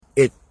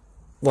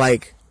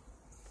like,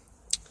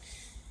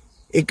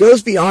 it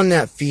goes beyond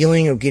that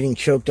feeling of getting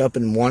choked up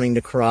and wanting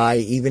to cry,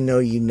 even though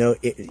you know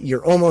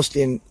you're almost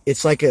in,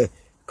 it's like a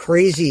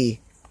crazy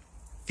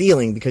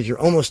feeling because you're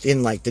almost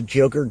in like the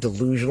Joker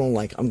delusional,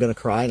 like I'm going to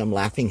cry and I'm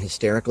laughing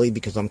hysterically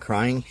because I'm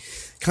crying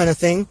kind of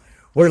thing,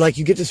 where like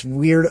you get this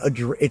weird,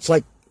 it's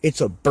like,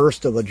 it's a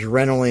burst of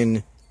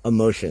adrenaline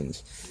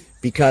emotions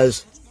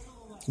because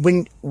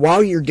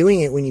while you're doing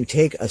it, when you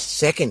take a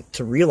second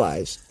to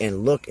realize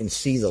and look and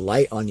see the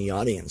light on the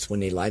audience, when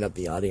they light up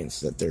the audience,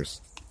 that there's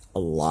a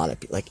lot of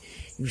people, like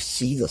you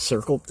see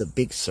the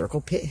big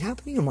circle pit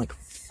happening. I'm like,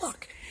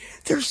 fuck,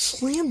 they're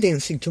slam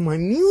dancing to my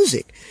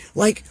music.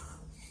 Like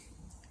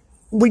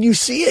when you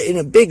see it in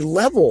a big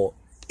level,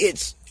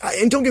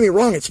 and don't get me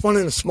wrong, it's fun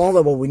in a small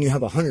level when you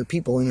have 100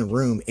 people in a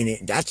room,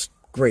 and that's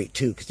great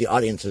too because the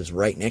audience is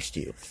right next to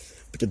you.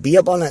 But to be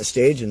up on that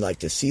stage and like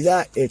to see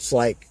that, it's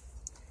like,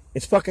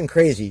 it's fucking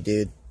crazy,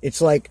 dude.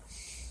 It's like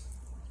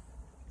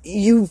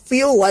you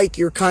feel like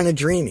you're kind of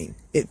dreaming.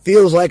 It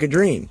feels like a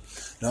dream.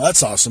 No,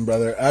 that's awesome,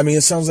 brother. I mean,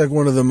 it sounds like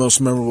one of the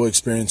most memorable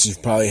experiences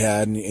you've probably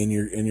had in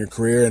your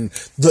career and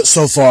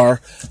so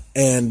far.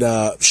 And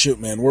shoot,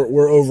 man,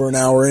 we're over an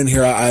hour in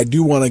here. I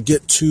do want to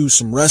get to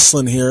some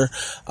wrestling here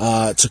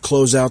to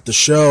close out the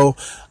show.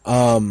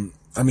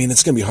 I mean,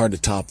 it's gonna be hard to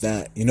top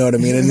that. You know what I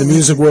mean? In the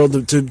music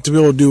world, to be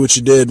able to do what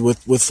you did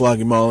with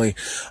Flogging Molly,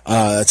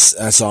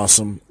 that's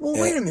awesome. Well,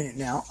 wait a minute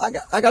now.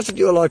 I got to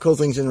do a lot of cool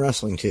things in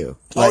wrestling too.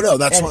 Like,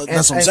 that's what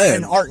I'm saying.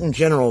 And art in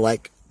general,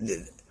 like.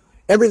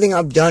 Everything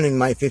I've done in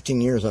my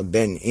 15 years I've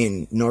been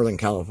in Northern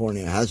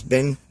California has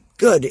been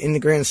good in the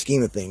grand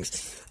scheme of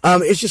things.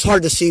 It's just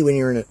hard to see when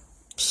you're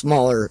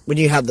when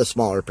you have the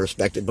smaller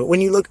perspective. But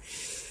when you look,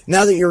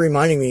 now that you're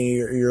reminding me,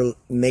 you're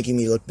making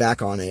me look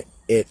back on it,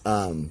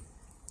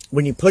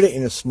 when you put it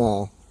in a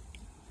small,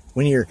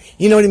 you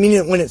know what I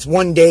mean? When it's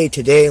one day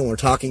today and we're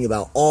talking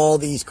about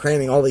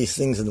cramming all these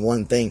things in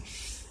one thing,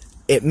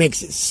 it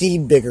makes it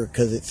seem bigger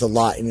because it's a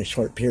lot in a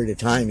short period of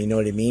time, you know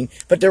what I mean?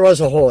 But there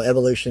was a whole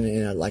evolution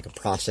and a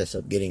process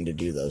of getting to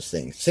do those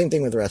things. Same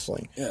thing with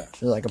wrestling. Yeah.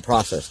 There's like a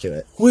process to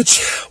it.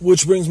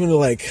 Which brings me to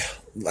like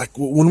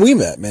when we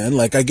met, man,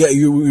 like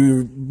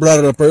you brought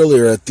it up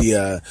earlier at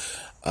the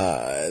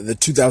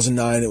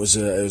 2009, it was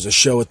a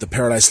show at the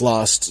Paradise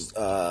Lost.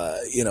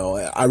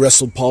 I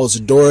wrestled Paul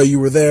Zadora. You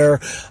were there.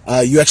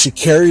 You actually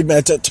carried me.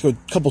 I took a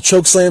couple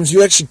choke slams.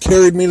 You actually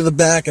carried me to the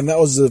back, and that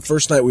was the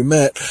first night we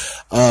met.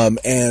 From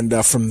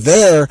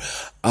there, it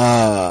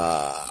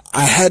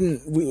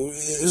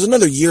was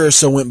another year or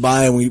so went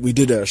by, and we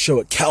did a show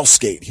at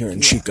CalSkate here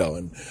in Chico,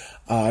 and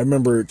I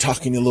remember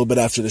talking to you a little bit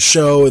after the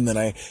show, and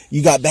then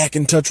you got back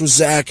in touch with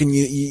Zach, and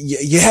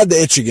you had the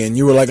itch again.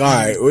 You were like, all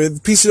right,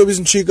 with PCWs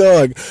in Chico,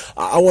 like,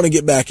 I want to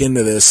get back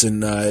into this.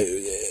 And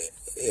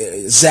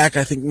Zach,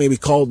 I think, maybe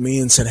called me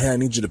and said, hey, I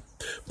need you to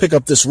pick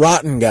up this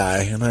Rotten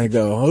guy. And I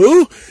go,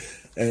 who?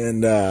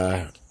 And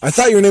I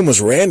thought your name was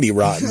Randy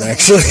Rotten,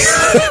 actually,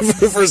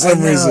 for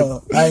some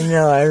reason. I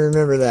know. I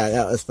remember that.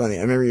 That was funny.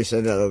 I remember you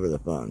said that over the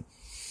phone.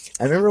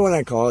 I remember when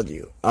I called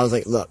you, I was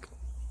like, look.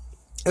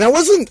 And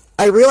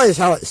I realized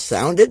how it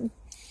sounded,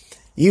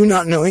 you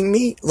not knowing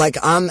me, like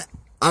I'm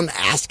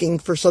asking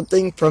for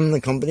something from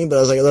the company, but I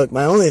was like, look,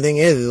 my only thing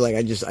is like,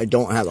 I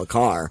don't have a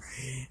car.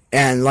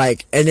 And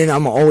then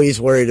I'm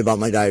always worried about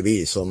my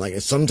diabetes. So I'm like,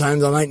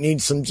 sometimes I might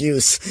need some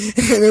juice.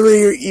 And I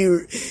remember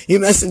you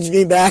messaged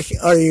me back,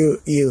 or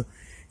you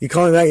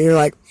called me back and you're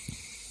like,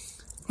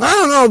 I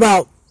don't know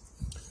about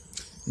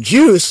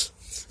juice.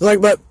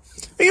 Like, but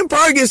we can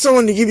probably get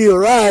someone to give you a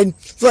ride.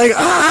 It's like,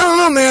 I don't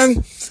know,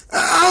 man.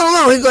 I don't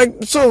know. He's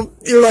like, so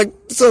you're like,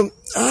 so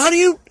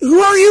who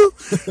are you?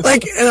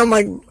 Like, and I'm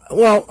like,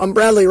 well, I'm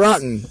Bradley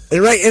Rotten.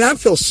 And I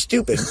feel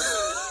stupid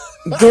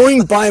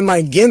going by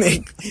my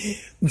gimmick,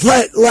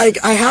 but like,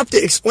 I have to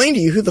explain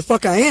to you who the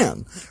fuck I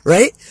am,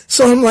 right?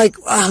 So I'm like,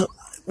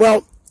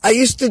 well, I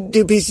used to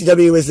do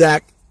PCW with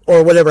Zach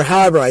or whatever,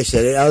 however I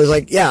said it. I was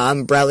like, yeah,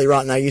 I'm Bradley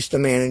Rotten. I used to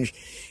manage,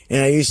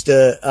 and I used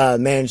to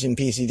manage in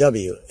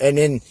PCW. And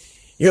then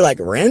you're like,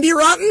 Randy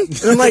Rotten?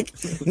 And I'm like,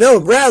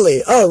 no,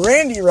 Bradley. Oh,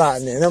 Randy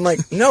Rotten. And I'm like,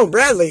 no,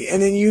 Bradley.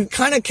 And then you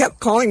kind of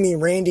kept calling me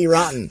Randy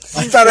Rotten.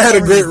 I thought I had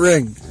a great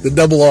ring, the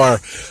double R.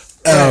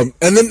 And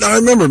then I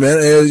remember, man,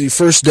 it was your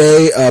first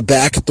day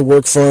back at the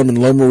work farm in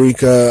Loma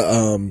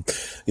Rica.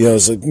 It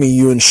was like me,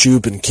 you, and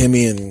Shoop, and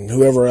Kimmy, and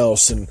whoever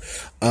else. And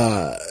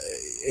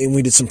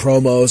we did some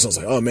promos. I was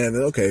like, oh, man,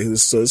 okay,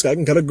 this guy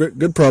can cut a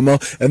good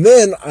promo. And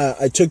then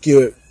I took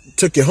you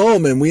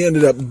home, and we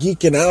ended up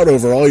geeking out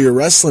over all your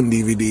wrestling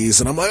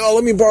DVDs, and I'm like, oh,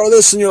 let me borrow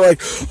this, and you're like,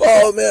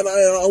 oh man,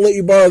 I'll let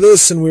you borrow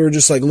this, and we were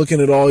just like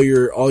looking at all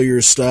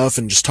your stuff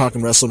and just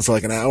talking wrestling for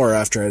like an hour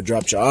after I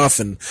dropped you off.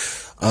 And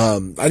I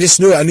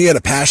knew you had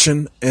a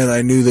passion, and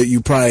I knew that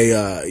you probably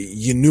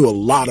you knew a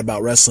lot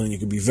about wrestling. You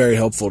could be very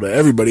helpful to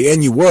everybody,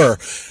 and you were.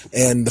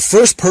 And the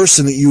first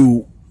person that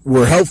you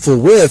were helpful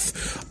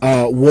with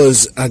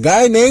was a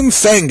guy named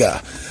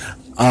Fanga.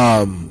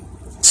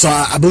 So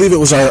I believe it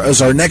was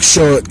our next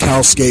show at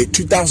Cal Skate,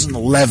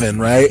 2011,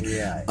 right?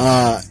 Yeah.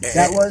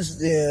 That was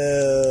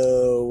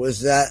the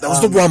that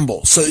was the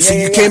Rumble. So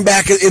you came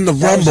back in the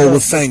Rumble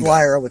with Fanga. The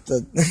flyer with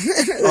the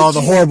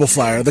the horrible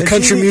flyer, the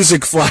country cheesy,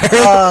 music flyer.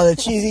 The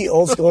cheesy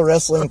old school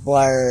wrestling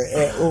flyer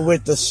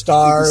with the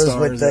stars,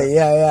 with the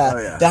Oh,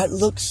 yeah. That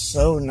looks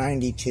so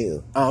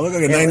 92. Oh, it looked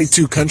like a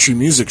 92 country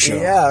music show.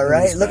 Yeah,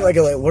 right. It looked like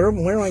where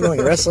am I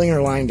going? Wrestling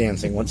or line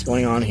dancing? What's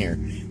going on here?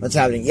 What's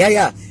happening?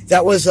 Yeah.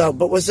 That was.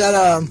 But was that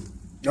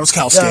That was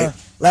Cal Skate.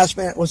 Last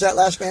man, was that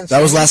Last Man Standing?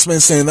 That was Last Man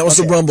Standing. That was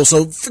the Rumble.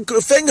 So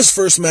Fanga's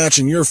first match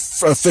and your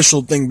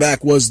official thing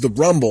back was the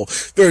Rumble.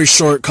 Very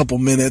short, couple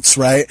minutes,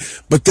 right?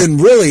 But then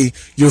really,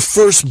 your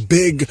first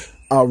big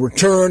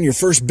return, your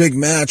first big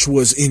match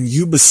was in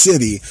Yuba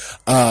City.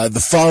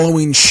 The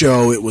following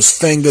show, it was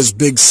Fanga's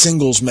big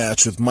singles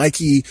match with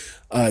Mikey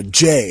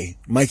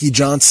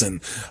Johnson.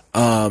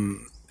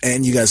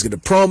 And you guys get a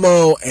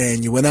promo,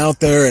 and you went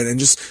out there, and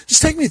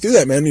just take me through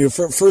that, man. Your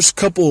first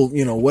couple,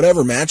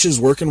 whatever matches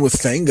working with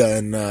Fanga,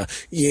 and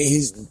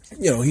he's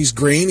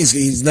green,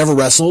 he's never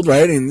wrestled,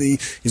 right? And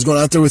he's going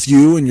out there with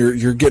you, and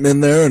you're getting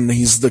in there, and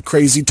he's the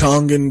crazy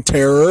Tongan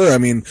terror. I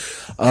mean,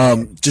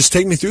 just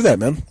take me through that,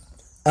 man.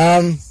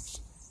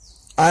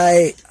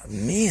 I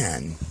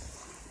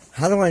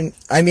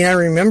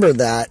remember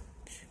that.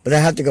 But I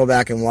have to go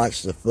back and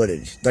watch the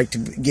footage, like to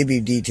give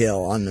you detail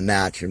on the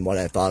match and what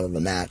I thought of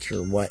the match,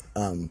 or what,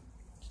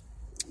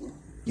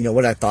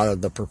 what I thought of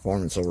the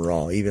performance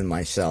overall, even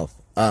myself.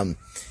 I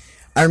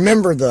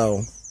remember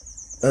though,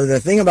 the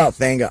thing about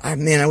Fanga,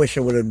 I wish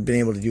I would have been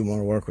able to do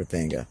more work with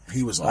Fanga.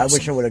 He was awesome. I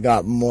wish I would have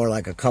got more,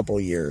 like a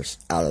couple years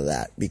out of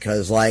that,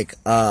 because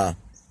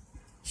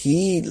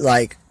he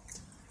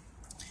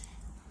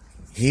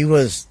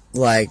was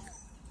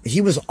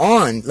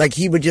on, like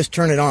he would just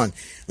turn it on,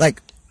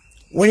 like.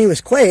 When he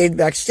was Quaid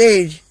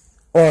backstage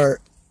or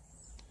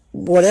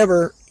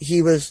whatever,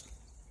 he was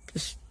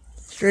just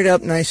straight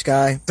up nice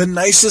guy. The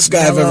nicest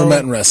guy I've ever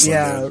met in wrestling.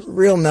 Yeah, dude.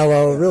 Real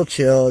mellow, real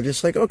chill,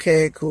 just like,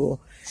 okay,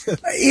 cool.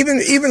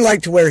 even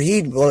like to where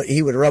he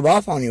would rub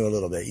off on you a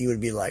little bit. You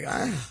would be like,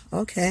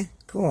 okay,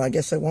 cool. I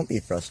guess I won't be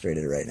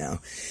frustrated right now,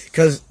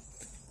 because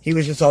he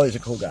was just always a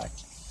cool guy.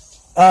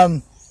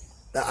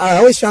 I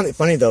always found it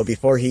funny though.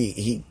 Before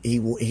he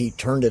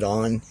turned it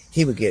on,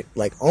 he would get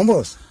like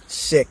almost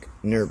sick,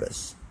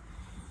 nervous.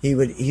 He'd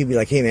be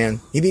like, "Hey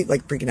man," he'd be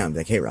like freaking out. He'd be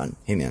like, "Hey Ron,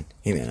 hey man,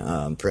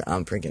 I'm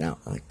freaking out."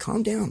 I'm like,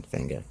 "Calm down,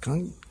 Fanga,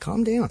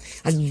 calm down."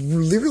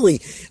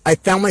 I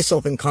found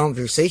myself in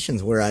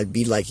conversations where I'd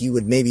be like, you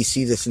would maybe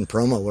see this in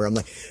promo where I'm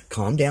like,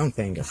 "Calm down,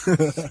 Fanga."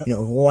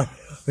 What?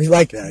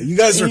 Like, yeah, you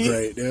guys are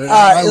great, dude.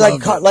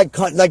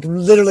 Like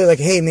literally, like,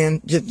 "Hey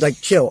man, just like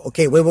chill.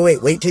 Okay,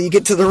 wait till you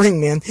get to the ring,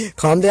 man.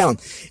 Calm down."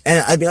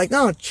 And I'd be like,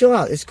 "No, chill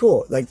out. It's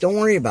cool. Like, don't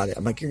worry about it."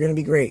 I'm like, "You're gonna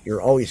be great.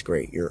 You're always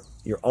great. You're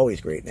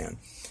always great, man.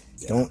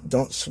 Yeah.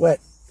 Don't sweat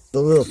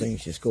the little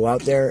things. Just go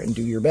out there and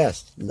do your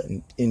best."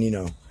 And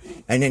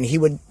then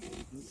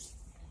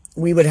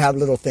we would have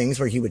little things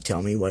where he would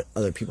tell me what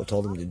other people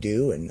told him to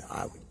do, and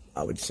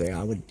I would say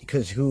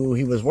because who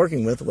he was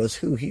working with was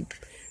who he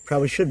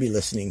probably should be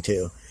listening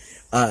to,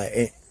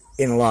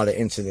 in a lot of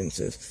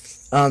incidences.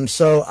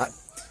 So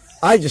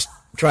I just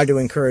tried to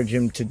encourage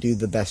him to do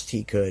the best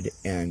he could,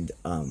 and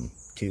I'm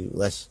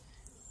going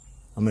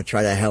to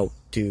try to help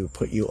to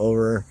put you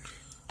over,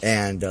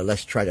 and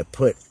let's try to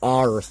put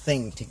our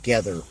thing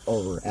together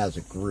over as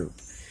a group.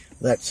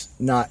 Let's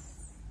not,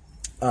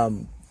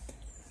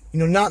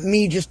 not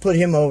me just put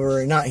him over,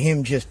 and not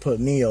him just put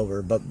me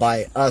over, but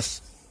by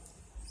us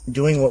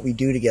doing what we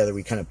do together,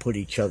 we kind of put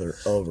each other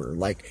over.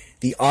 Like,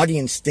 the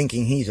audience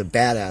thinking he's a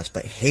badass,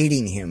 but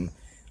hating him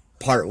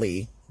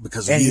partly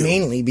because of you. And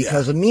mainly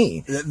because of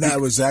me. That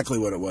was exactly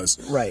what it was.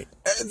 Right.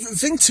 The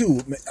thing too,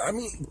 I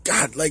mean,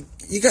 God, like,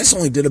 you guys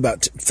only did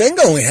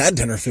Fanga only had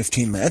 10 or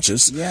 15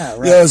 matches. Yeah,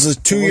 right. Yeah, it was a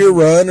 2-year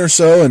run or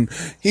so, and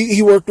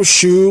he worked with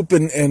Shoop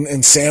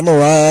and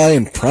Samurai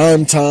and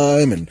Prime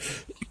Time and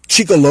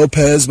Chico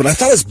Lopez, but I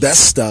thought his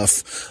best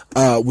stuff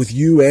with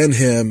you and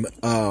him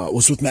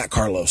was with Matt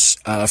Carlos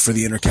for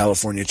the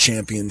Inter-California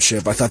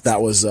Championship. I thought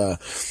that was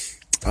the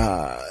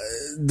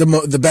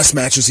best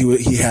matches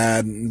he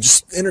had, and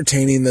just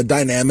entertaining, the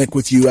dynamic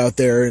with you out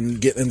there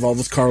and getting involved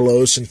with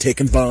Carlos and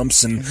taking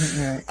bumps, and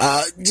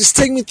just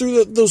take me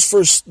through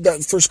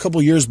that first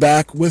couple years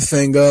back with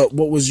Fanga.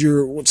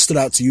 What stood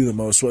out to you the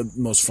most? What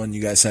most fun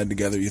you guys had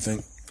together, you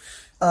think?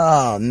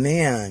 Oh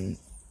man,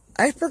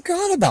 I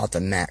forgot about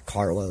the Matt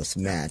Carlos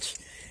match.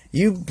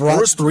 There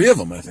was 3 of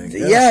them, I think.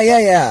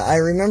 Yeah.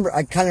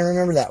 I kind of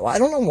remember that. Well, I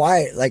don't know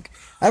why. Like,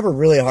 I have a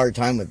really hard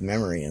time with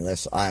memory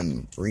unless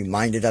I'm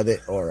reminded of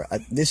it, or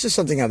this is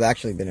something I've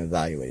actually been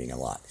evaluating a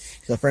lot.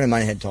 Because a friend of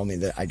mine had told me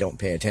that I don't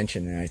pay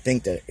attention, and I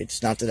think that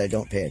it's not that I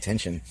don't pay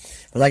attention,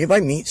 but like if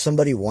I meet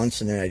somebody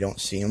once and then I don't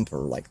see them for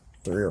like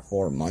 3 or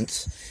 4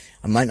 months,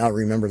 I might not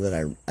remember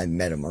that I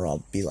met him, or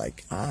I'll be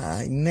like,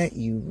 I met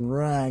you,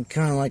 right?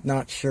 Kind of like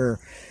not sure.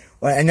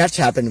 Well, and that's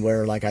happened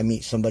where like I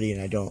meet somebody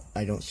and I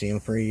don't see him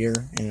for a year,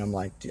 and I'm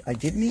like, I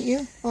did meet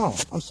you? Oh,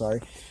 I'm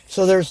sorry.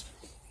 So there's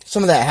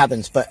some of that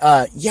happens. But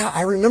yeah,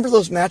 I remember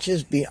those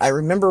matches. I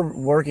remember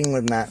working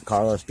with Matt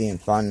Carlos being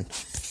fun,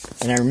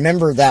 and I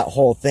remember that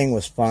whole thing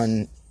was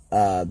fun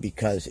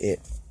because it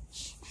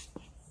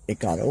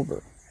got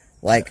over.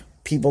 Like,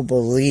 people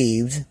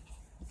believed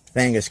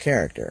Fanga's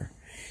character,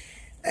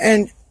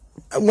 and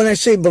when I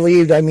say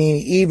believed, I mean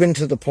even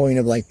to the point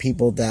of like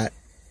people that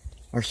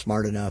are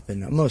smart enough,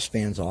 and most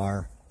fans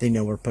are. They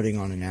know we're putting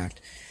on an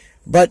act,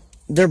 but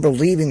they're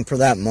believing for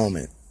that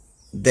moment.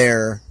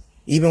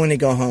 Even when they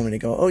go home and they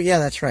go, oh yeah,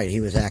 that's right, he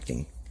was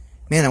acting.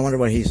 Man, I wonder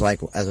what he's like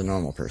as a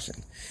normal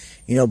person.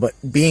 You know, but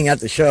being at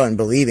the show and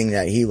believing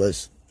that he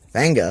was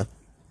Fanga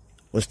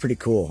was pretty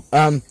cool.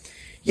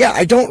 Yeah,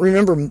 I don't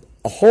remember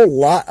a whole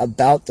lot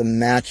about the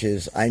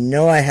matches. I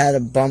know I had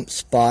a bump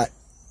spot.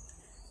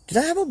 Did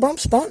I have a bump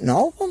spot in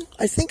all of them?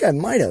 I think I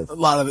might have. A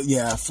lot of it,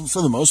 yeah,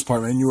 for the most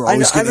part, man. You were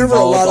always getting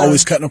involved,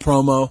 always cutting a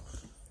promo.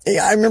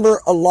 Yeah, I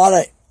remember a lot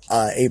of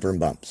apron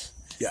bumps.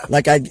 Yeah.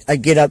 Like, I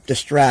get up,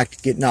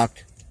 distract, get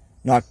knocked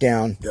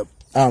down. Yep.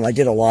 I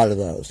did a lot of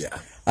those. Yeah.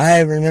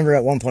 I remember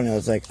at one point I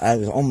was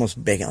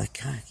almost begging,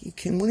 like, God,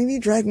 can one of you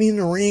drag me in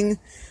the ring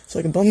so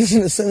I can bump this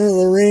in the center of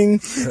the ring?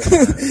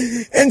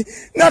 And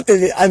not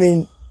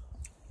that,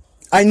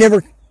 I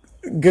never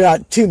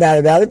got too mad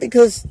about it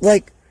because,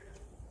 like,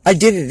 I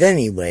did it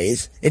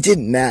anyways. It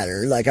didn't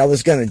matter. Like, I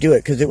was going to do it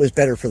because it was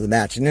better for the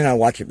match. And then I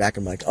watch it back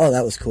and I'm like, oh,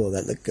 that was cool.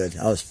 That looked good.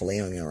 I was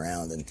flailing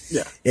around and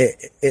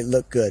it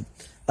looked good.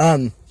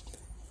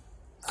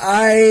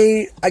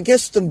 I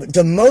guess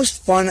the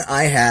most fun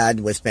I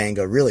had with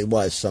Fanga really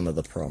was some of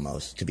the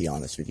promos, to be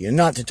honest with you. And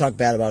not to talk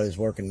bad about his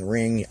work in the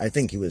ring. I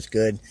think he was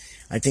good.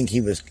 I think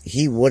he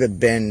would have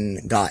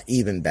got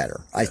even better.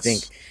 Yes. I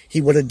think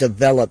he would have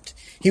developed.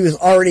 He was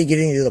already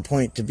getting to the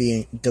point to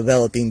being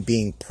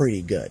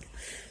pretty good.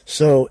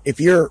 So if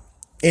you're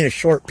in a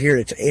short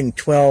period, in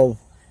 12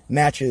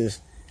 matches,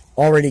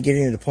 already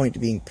getting to the point to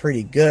being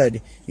pretty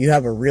good, you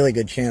have a really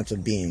good chance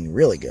of being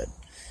really good.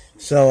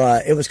 So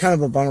it was kind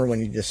of a bummer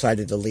when he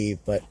decided to leave,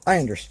 but I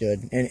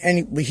understood.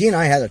 And he and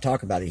I had a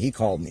talk about it. He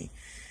called me,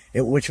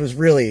 which was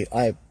really,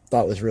 I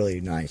thought was really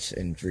nice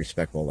and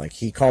respectful. Like,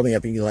 he called me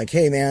up and he was like,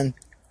 hey, man,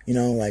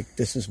 like,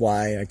 this is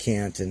why I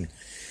can't. And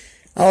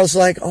I was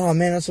like, oh,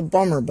 man, that's a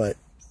bummer, but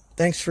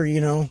thanks for,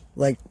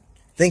 like,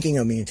 thinking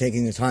of me and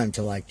taking the time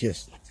to, like,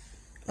 just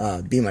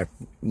be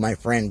my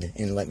friend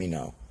and let me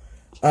know.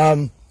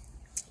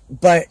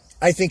 But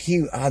I think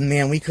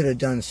we could have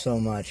done so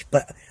much.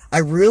 But I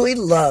really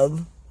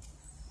love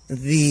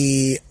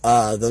the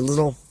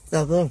little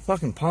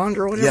fucking pond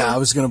or whatever. Yeah, I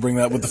was gonna bring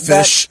that with the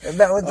fish.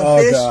 That with the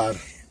fish. God.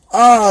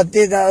 Oh,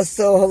 dude, that was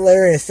so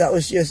hilarious.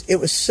 It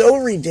was so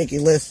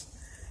ridiculous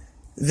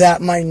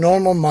that my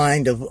normal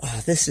mind of,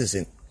 this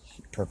isn't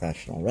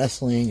professional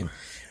wrestling. And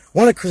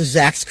one of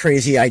Zach's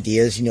crazy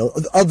ideas,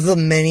 of the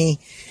many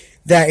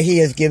that he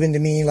has given to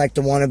me, like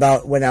the one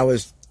about when I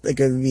was going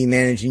to be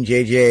managing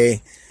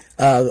JJ,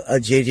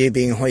 JJ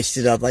being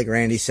hoisted up like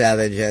Randy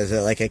Savage as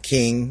a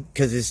king,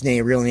 because his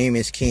real name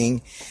is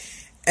King.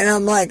 And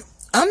I'm like,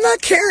 I'm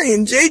not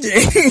carrying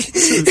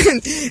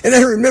JJ. and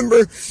I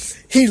remember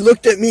he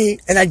looked at me,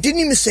 and I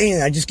didn't even say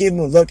anything. I just gave him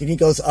a look, and he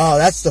goes, oh,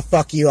 that's the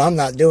fuck you, I'm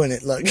not doing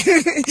it look.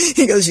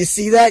 He goes, you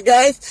see that,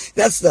 guys?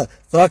 That's the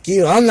fuck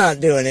you, I'm not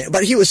doing it.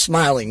 But he was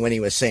smiling when he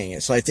was saying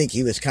it, so I think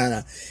he was kind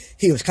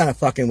of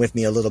fucking with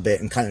me a little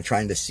bit and kind of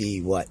trying to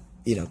see what,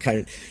 kind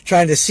of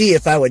trying to see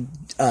if I would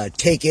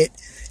take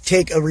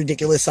a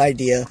ridiculous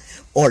idea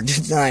or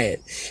deny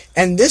it.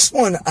 And this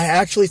one I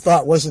actually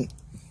thought wasn't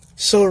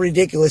so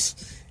ridiculous.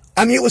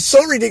 It was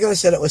so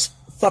ridiculous that it was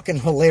fucking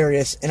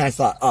hilarious, and I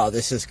thought, oh,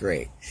 this is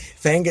great.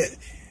 Fanga,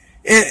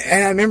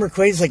 and I remember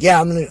Quaid's like, yeah,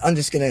 I'm gonna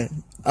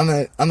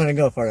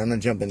go for it. I'm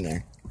gonna jump in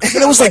there. And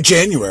it was like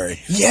January.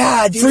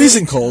 Yeah, dude.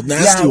 Freezing cold,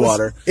 nasty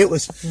water. It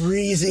was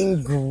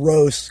freezing,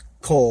 gross,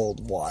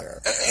 cold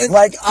water.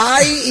 Like,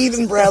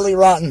 even Bradley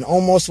Rotten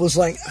almost was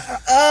like,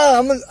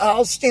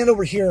 I'll stand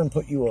over here and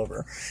put you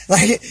over.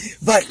 Like,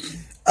 but,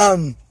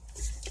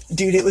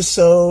 dude, it was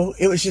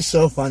just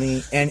so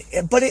funny.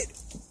 But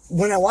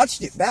when I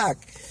watched it back,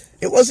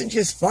 it wasn't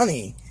just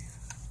funny.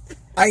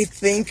 I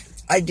think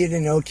I did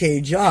an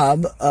okay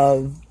job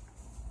of,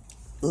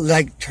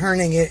 like,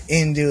 turning it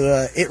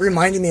into it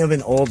reminded me of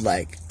an old,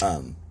 like,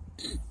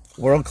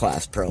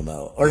 world-class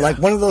promo. Or, like,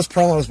 one of those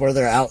promos where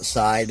they're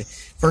outside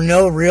for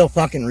no real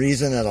fucking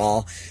reason at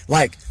all.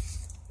 Like,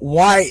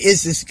 why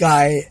is this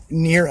guy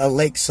near a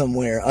lake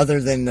somewhere other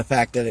than the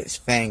fact that it's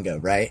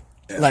Fanga, right?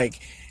 Yeah.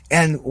 Like,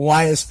 and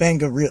why is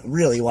Fanga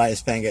why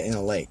is Fanga in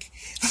a lake?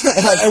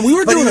 Like, and we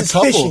were doing a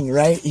couple fishing,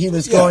 right? He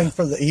was going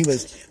he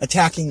was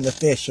attacking the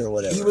fish or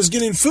whatever. He was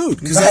getting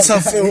food because that's how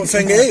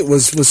Fanga ate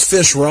was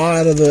fish raw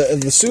out of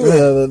the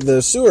sewer,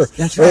 the sewer.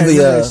 That's right.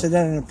 I said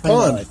that in a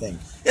promo, pond. I think.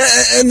 Yeah,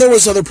 and there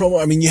was other promo.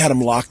 You had him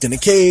locked in a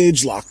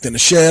cage, locked in a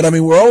shed.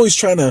 We're always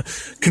trying to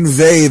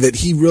convey that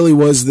he really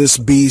was this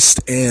beast,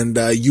 and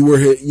you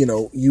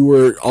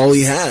were all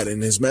he had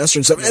in his master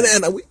and stuff.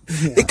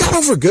 It got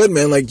over good,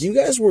 man. Like, you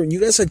guys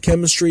had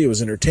chemistry. It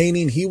was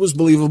entertaining. He was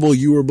believable.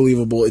 You were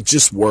believable. It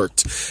just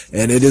worked,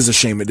 and it is a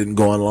shame it didn't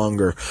go on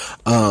longer.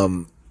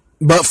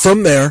 but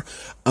from there,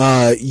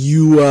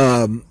 you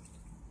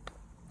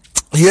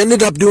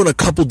ended up doing a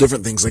couple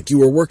different things. Like you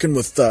were working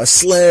with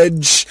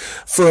Sledge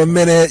for a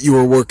minute. You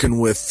were working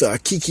with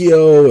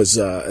Kikyo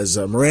as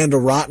Miranda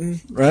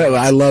Rotten, right?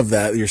 I love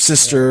that. Your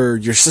sister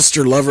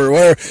lover,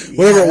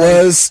 whatever it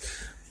was.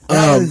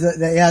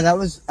 That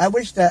was. I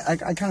wish that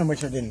I kind of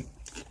wish I didn't.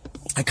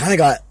 I kind of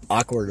got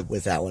awkward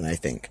with that one, I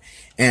think.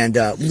 And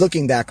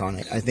looking back on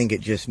it, I think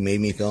it just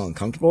made me feel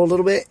uncomfortable a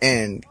little bit.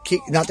 And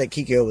not that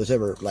Kikyo was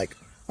ever like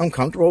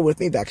uncomfortable with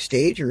me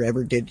backstage or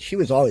ever did. She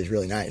was always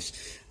really nice.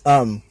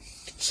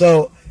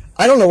 So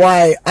I don't know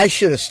why I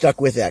should have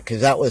stuck with that,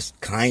 because that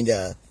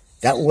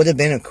would have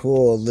been a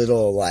cool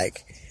little,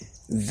 like,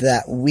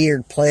 that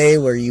weird play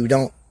where you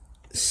don't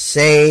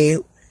say,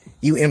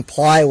 you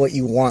imply what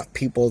you want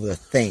people to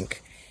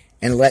think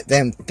and let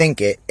them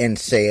think it and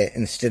say it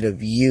instead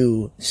of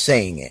you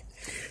saying it.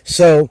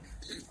 So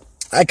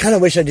I kind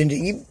of wish I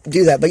didn't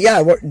do that. But yeah,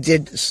 I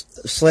did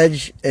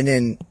Sledge, and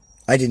then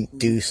I didn't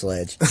do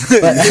Sledge,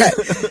 but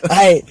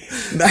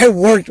I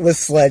worked with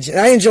Sledge, and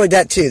I enjoyed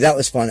that too. That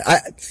was fun.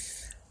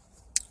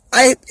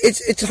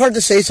 It's hard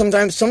to say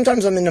sometimes.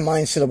 Sometimes I'm in the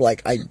mindset of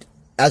like,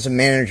 as a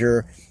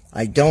manager,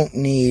 I don't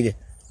need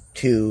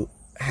to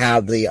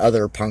have the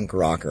other punk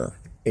rocker.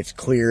 It's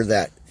clear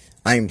that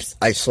I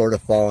sort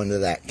of fall into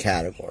that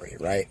category,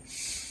 right?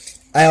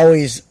 I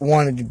always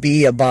wanted to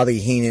be a Bobby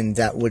Heenan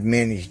that would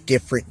manage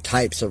different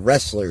types of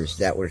wrestlers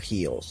that were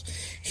heels.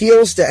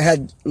 Heels that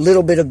had a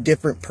little bit of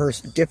different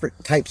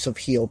types of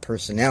heel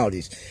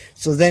personalities.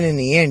 So then in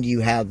the end,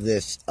 you have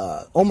this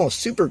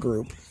almost super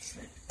group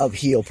of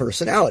heel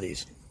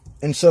personalities.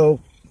 And so,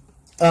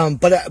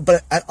 but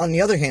on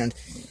the other hand,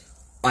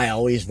 I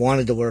always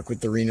wanted to work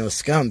with the Reno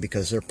Scum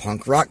because they're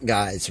punk rock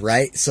guys,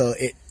 right? So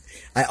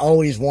I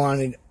always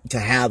wanted to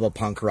have a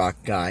punk rock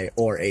guy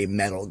or a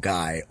metal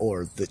guy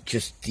or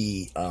just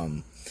the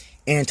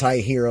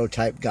anti-hero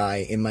type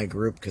guy in my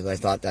group, because I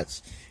thought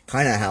that's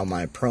kind of how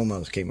my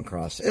promos came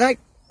across. And I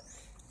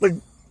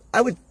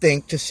would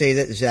think to say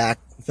that Zach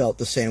felt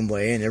the same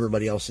way, and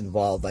everybody else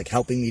involved, like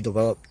helping me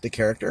develop the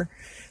character.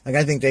 Like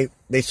I think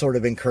they sort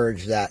of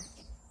encouraged that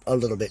a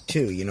little bit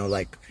too, you know,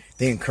 like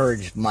they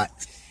encouraged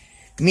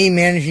me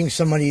managing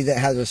somebody that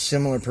has a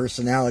similar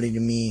personality to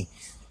me,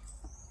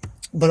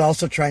 but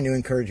also trying to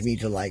encourage me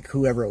to like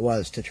whoever it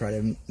was to try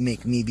to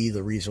make me be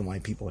the reason why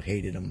people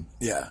hated him.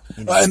 Yeah,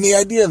 you know? And the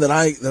idea that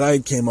I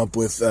came up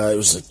with it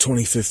was like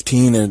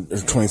 2015 end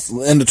of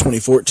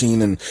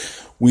 2014, and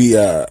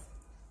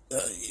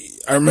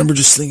I remember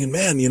just thinking,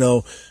 man, you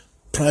know,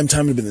 Prime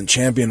Time had been the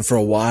champion for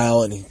a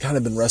while, and he'd kind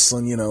of been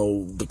wrestling, you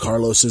know, the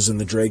Carloses and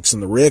the Drakes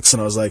and the Ricks, and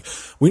I was like,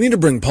 we need to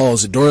bring Paul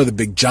Zadora, the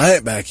big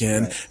giant, back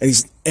in,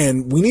 right.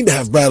 And we need to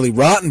have Bradley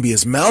Rotten be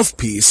his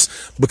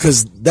mouthpiece,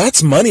 because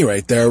that's money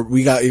right there.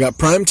 You got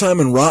Prime Time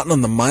and Rotten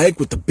on the mic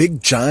with the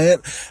big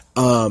giant,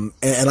 and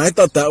I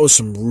thought that was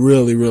some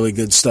really, really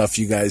good stuff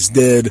you guys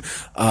did,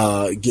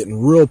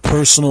 getting real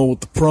personal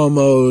with the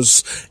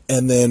promos,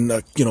 and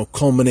then, you know,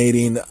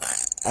 culminating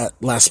at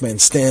Last Man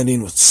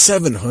Standing with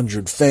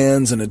 700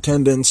 fans in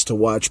attendance to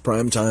watch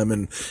Primetime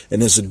and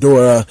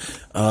Isadora.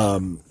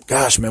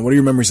 Gosh, man, what are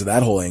your memories of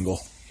that whole angle?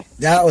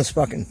 That was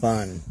fucking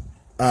fun.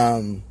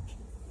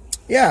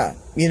 Yeah,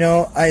 you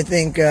know, I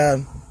think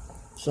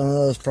some of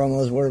those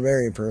promos were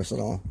very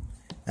personal.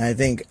 And I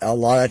think a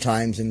lot of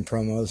times in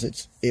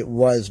promos, it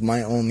was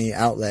my only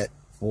outlet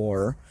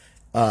for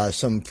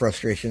some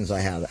frustrations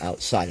I have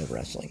outside of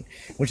wrestling,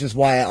 which is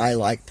why I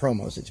like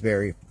promos.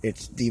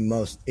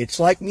 It's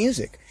like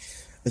music.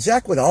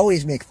 Zach would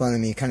always make fun of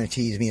me, kind of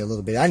tease me a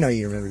little bit. I know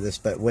you remember this,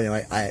 but when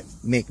I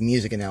make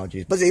music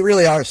analogies, but they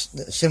really are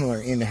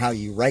similar in how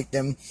you write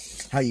them,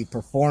 how you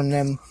perform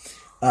them,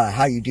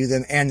 how you do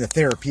them, and the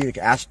therapeutic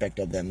aspect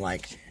of them.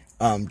 Like,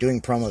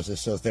 doing promos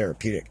is so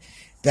therapeutic.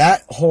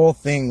 That whole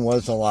thing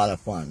was a lot of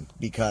fun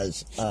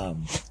because,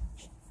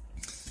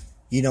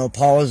 you know,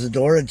 Paul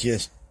Zadora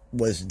just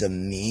was the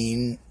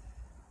mean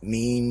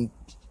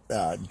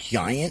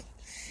giant,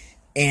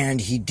 and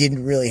he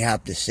didn't really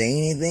have to say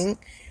anything,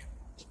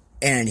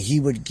 and he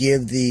would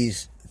give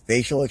these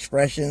facial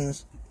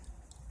expressions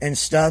and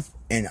stuff,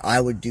 and I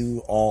would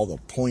do all the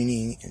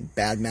pointing and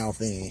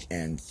bad-mouthing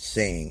and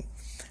saying,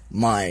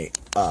 my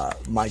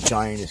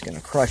giant is going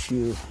to crush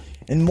you.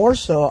 And more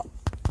so,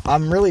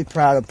 I'm really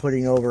proud of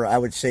putting over, I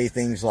would say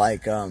things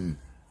like,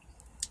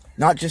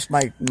 not just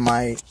my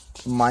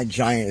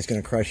giant is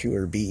going to crush you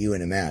or beat you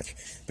in a match,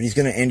 but he's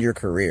going to end your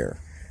career.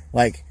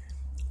 Like,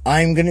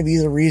 I'm going to be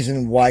the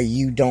reason why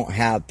you don't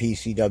have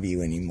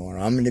PCW anymore.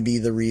 I'm going to be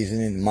the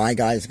reason, and my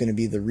guy is going to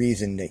be the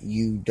reason that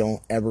you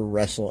don't ever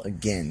wrestle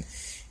again.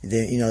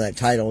 You know, that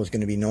title is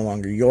going to be no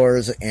longer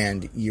yours,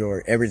 and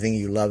everything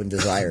you love and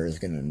desire is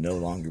going to no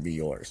longer be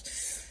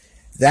yours.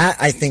 That,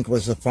 I think,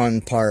 was the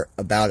fun part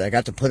about it. I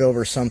got to put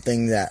over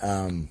something that,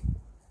 I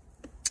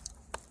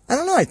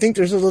don't know, I think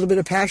there's a little bit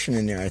of passion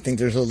in there. I think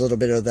there's a little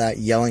bit of that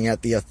yelling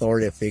at the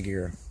authoritative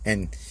figure,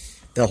 and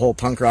the whole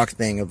punk rock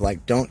thing of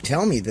like, don't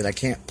tell me that I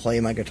can't play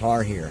my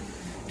guitar here.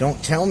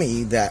 Don't tell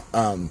me that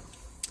I'm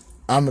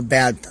a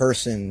bad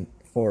person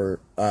for,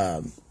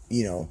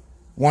 you know,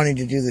 wanting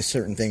to do this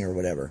certain thing or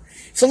whatever.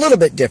 It's a little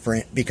bit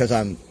different because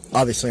I'm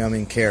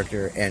in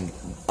character and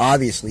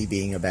obviously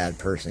being a bad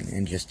person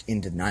and just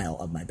in denial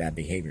of my bad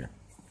behavior.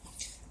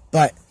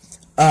 But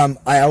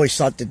I always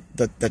thought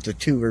that the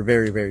two were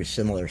very, very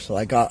similar. So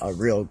I got a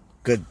real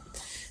good.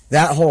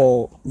 That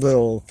whole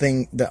little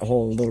thing, that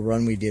whole little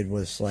run we did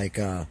was like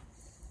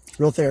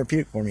real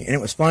therapeutic for me, and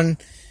it was fun.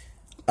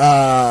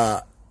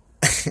 Up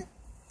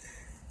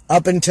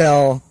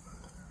until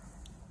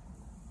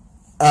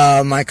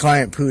my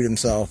client pooed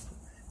himself,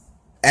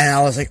 and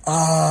I was like,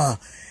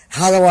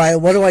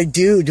 what do I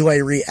do? Do I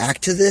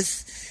react to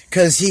this?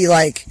 Because he,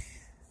 like,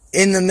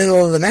 in the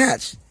middle of the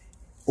match,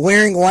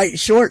 wearing white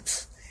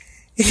shorts,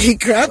 he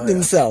crapped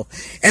himself.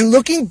 And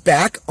looking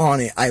back on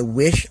it, I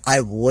wish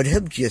I would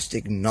have just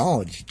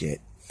acknowledged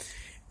it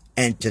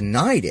and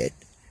denied it.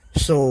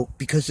 So,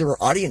 because there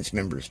were audience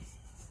members,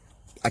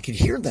 I could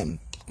hear them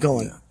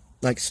going,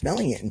 like,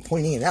 smelling it and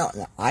pointing it out.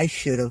 And I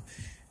should have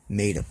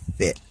made a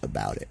fit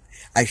about it.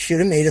 I should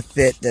have made a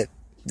fit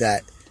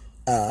that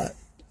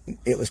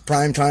it was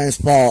Primetime's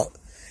fault,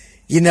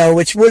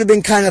 which would have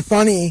been kind of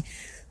funny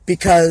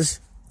because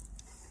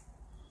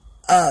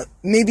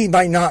maybe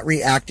by not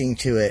reacting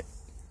to it,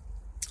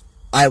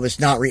 I was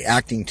not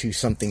reacting to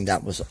something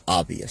that was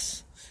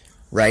obvious,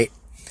 right?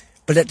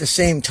 But at the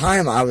same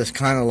time, I was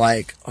kind of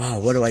like,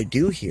 what do I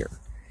do here?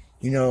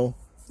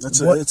 It's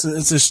a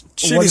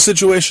shitty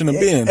situation to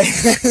be in.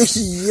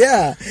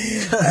 Yeah.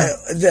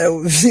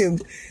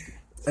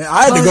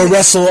 I had to go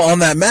wrestle on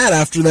that mat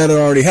after that had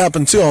already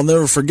happened too. I'll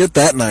never forget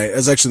that night. It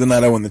was actually the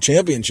night I won the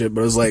championship,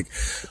 but it was like,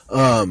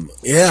 and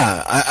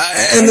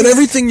then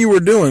everything you were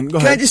doing. Go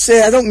ahead. Can I just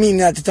say, I don't mean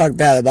not to talk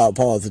bad about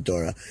Paul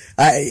Isadora.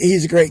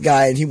 He's a great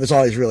guy, and he was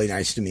always really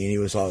nice to me, and he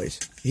was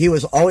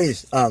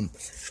always,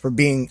 for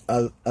being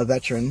a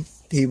veteran,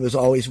 he was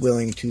always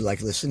willing to,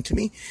 like, listen to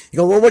me. You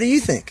go, well, what do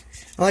you think?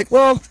 I'm like,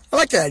 well, I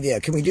like that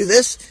idea. Can we do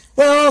this?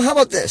 Well, how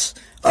about this?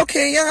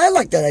 Okay, yeah, I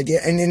like that idea.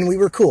 And then we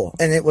were cool.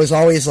 And it was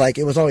always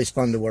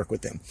fun to work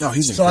with him. No,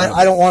 he's incredible. So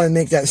I don't want to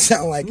make that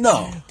sound like,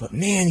 no. But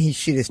man, he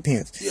shit his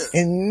pants.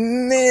 Yeah.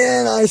 And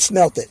man, I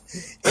smelt it.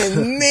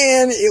 And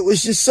man, it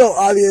was just so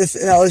obvious.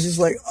 And I was just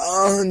like,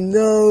 oh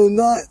no,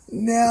 not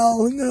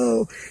now,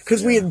 no.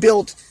 Cause we had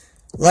built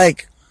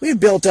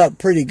up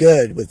pretty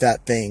good with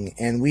that thing.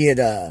 And we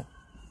had,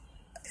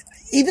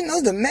 even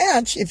though the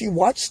match, if you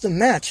watch the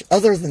match,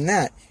 other than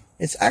that,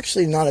 it's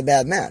actually not a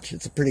bad match.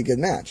 It's a pretty good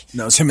match.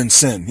 No, it's him and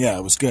Sin. Yeah,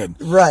 it was good.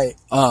 Right.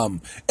 And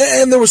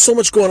there was so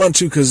much going on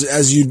too, because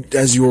as you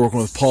were working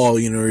with Paul,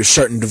 you're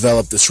starting to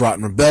develop this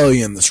Rotten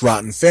Rebellion, this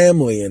Rotten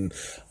Family, and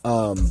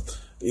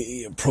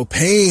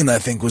Propane, I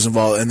think, was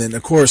involved, and then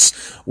of course,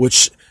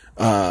 which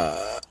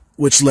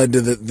led to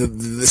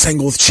this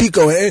angle with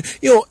Chico. And,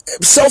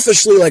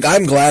 selfishly, like,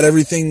 I'm glad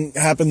everything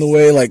happened the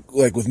way, like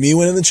with me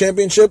winning the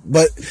championship.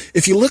 But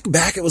if you look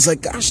back, it was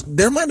like, gosh,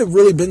 there might have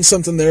really been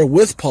something there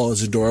with Paul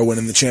Isadora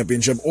winning the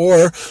championship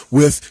or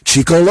with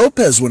Chico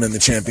Lopez winning the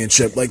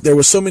championship. Like, there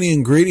were so many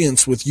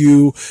ingredients with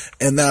you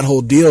and that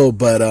whole deal,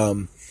 but,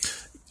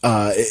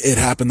 it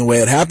happened the way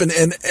it happened.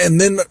 And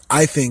then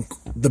I think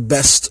the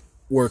best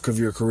work of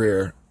your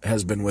career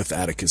has been with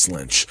Atticus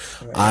Lynch.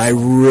 Right. I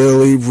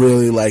really,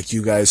 really like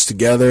you guys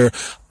together.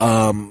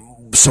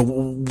 So,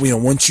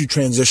 once you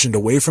transitioned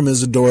away from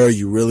Isadora,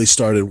 you really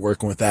started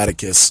working with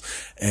Atticus.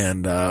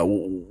 And,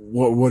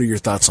 what are your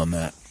thoughts on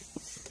that?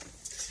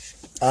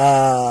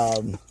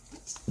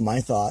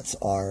 My thoughts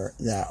are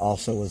that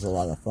also was a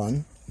lot of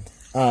fun.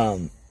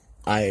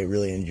 I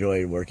really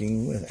enjoyed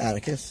working with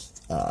Atticus,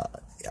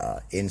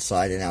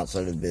 inside and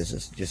outside of the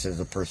business, just as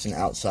a person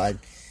outside.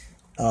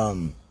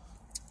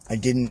 I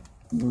didn't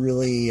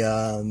really,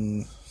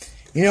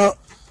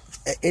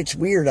 it's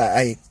weird.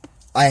 I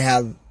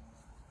have,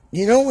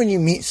 when you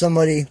meet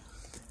somebody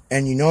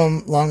and you know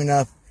them long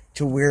enough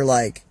to where,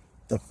 like,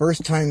 the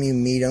first time you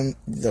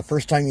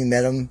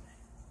met them,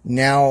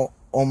 now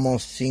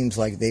almost seems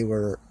like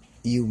they're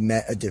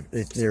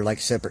like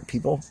separate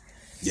people.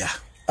 Yeah.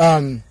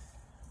 And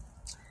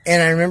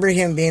I remember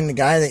him being the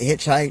guy that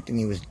hitchhiked, and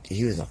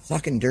he was a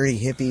fucking dirty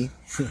hippie.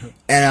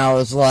 And I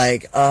was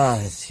like,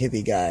 this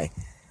hippie guy.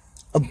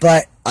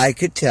 But I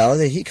could tell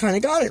that he kind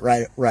of got it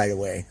right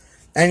away.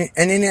 And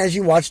then as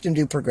you watched him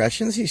do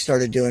progressions, he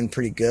started doing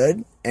pretty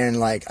good. And,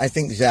 like, I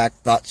think Zach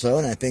thought so,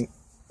 and I think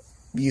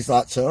you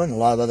thought so, and a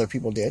lot of other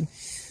people did.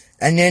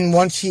 And then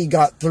once he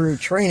got through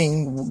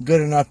training good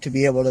enough to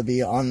be able to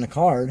be on the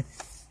card,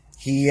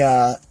 he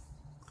was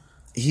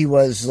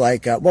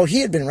like,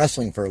 he had been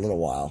wrestling for a little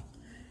while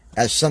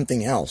as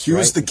something else. He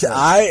was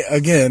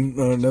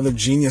another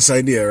genius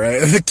idea, right?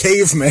 The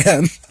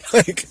caveman.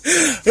 Like,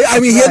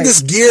 I mean, he had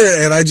this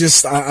gear, and I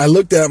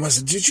looked at him, I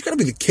said, dude, you gotta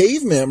be the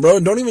caveman, bro,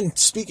 and don't even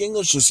speak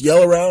English, just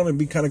yell around and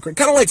be kind of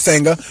like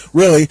Fanga,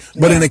 really,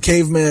 but in a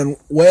caveman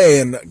way.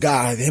 And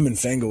God, him and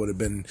Fanga would have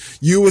been,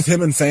 you with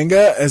him and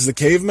Fanga as the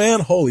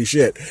caveman, holy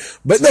shit.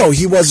 But no,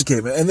 he was a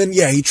caveman. And then,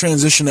 he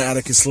transitioned to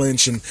Atticus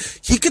Lynch, and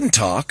he couldn't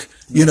talk,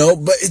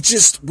 but it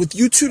just, with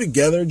you two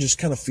together, just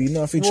kind of feeding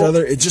off each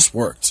other, it just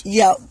worked.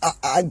 Yeah,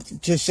 I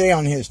to say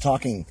on his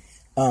talking,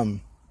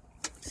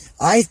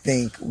 I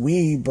think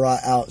we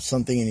brought out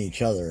something in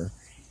each other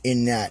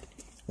in that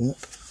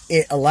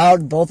it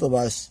allowed both of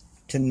us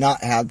to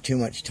not have too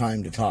much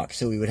time to talk,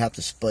 so we would have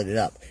to split it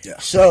up. Yeah.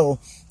 So,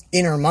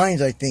 in our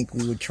minds, I think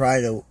we would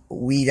try to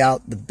weed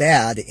out the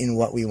bad in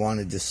what we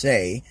wanted to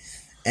say,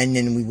 and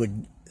then we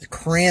would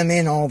cram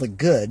in all the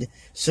good,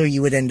 so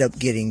you would end up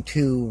getting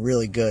two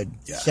really good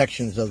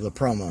sections of the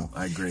promo.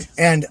 I agree.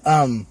 And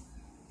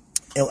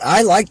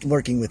I liked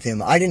working with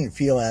him. I didn't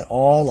feel at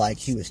all like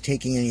he was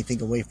taking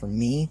anything away from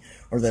me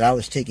or that I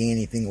was taking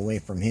anything away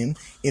from him.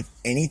 If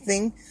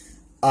anything,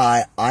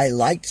 I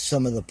liked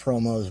some of the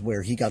promos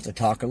where he got to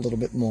talk a little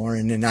bit more,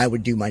 and then I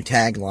would do my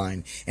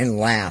tagline and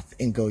laugh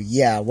and go,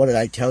 yeah, what did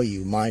I tell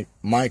you? My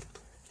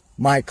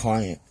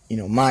client,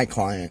 my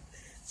client.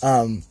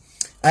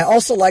 I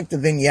also liked the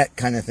vignette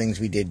kind of things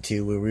we did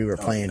too, where we were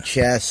playing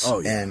chess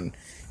and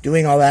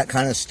doing all that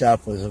kind of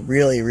stuff was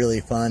really, really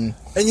fun.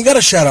 And you got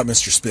to shout out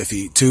Mr.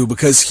 Spiffy too,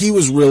 because he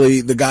was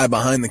really the guy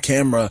behind the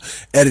camera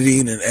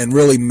editing and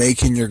really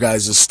making your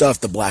guys' stuff,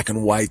 the black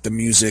and white, the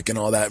music and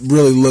all that,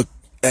 really look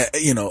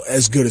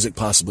as good as it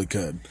possibly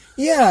could.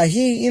 Yeah,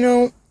 he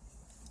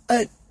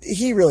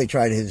really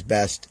tried his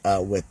best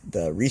with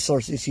the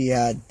resources he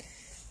had.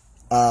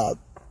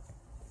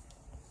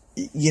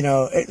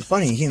 It's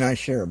funny, he and I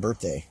share a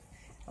birthday.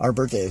 Our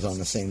birthday is on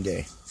the same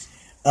day.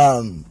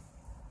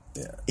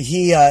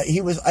 He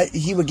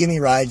would give me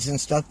rides and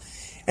stuff,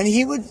 and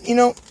he would,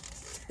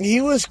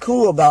 he was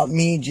cool about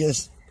me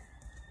just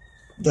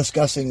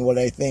discussing what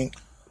I think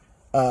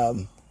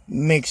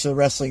makes a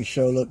wrestling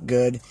show look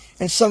good,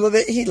 and some of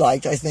it he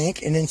liked, I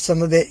think, and then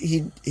some of it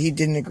he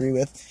didn't agree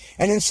with,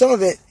 and then some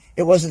of it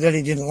wasn't that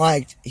he didn't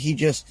like. He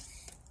just,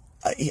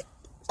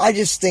 I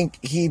just think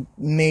he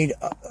made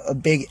a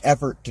big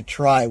effort to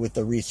try with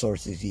the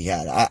resources he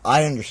had.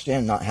 I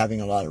understand not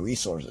having a lot of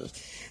resources,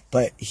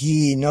 but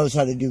he knows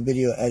how to do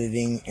video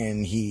editing,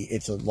 and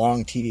it's a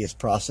long, tedious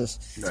process.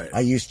 Right.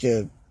 I used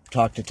to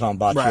talk to Tom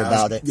Boccia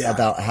about it,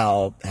 about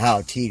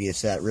how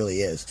tedious that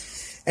really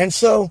is. And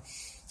so,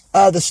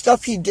 the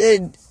stuff he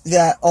did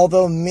that,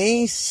 although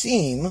may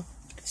seem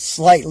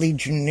slightly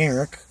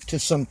generic to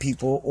some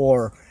people,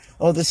 or,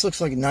 oh, this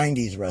looks like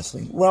 90s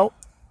wrestling. Well,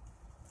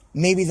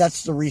 maybe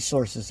that's the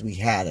resources we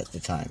had at the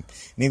time.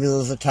 Maybe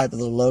those are the type of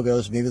the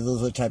logos. Maybe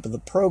those are the type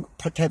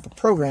of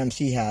programs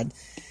he had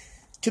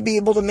to be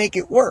able to make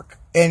it work.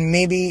 And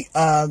maybe,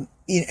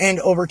 and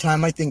over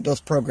time, I think those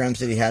programs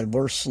that he had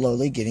were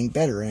slowly getting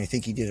better. And I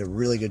think he did a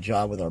really good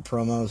job with our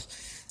promos.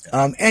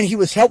 And he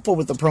was helpful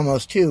with the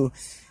promos too,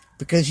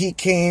 because he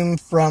came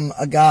from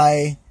a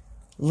guy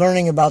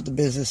learning about the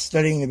business,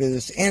 studying the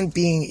business, and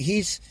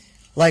he's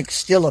like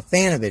still a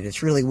fan of it.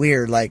 It's really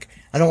weird. Like,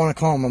 I don't want to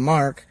call him a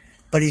mark,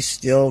 but he's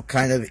still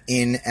kind of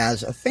in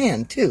as a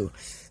fan too.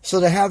 So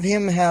to have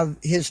him have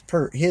his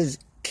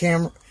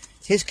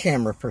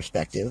camera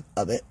perspective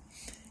of it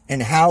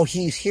and how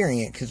he's hearing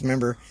it, because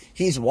remember,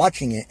 he's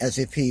watching it as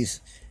if he's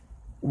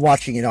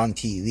watching it on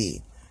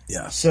TV.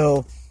 Yeah.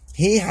 So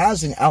he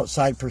has an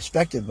outside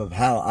perspective of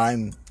how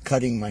I'm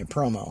cutting my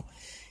promo.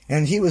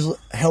 And he was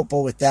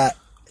helpful with that.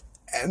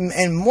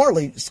 And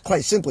morally,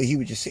 quite simply, he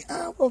would just say,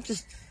 well,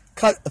 just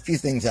cut a few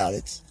things out.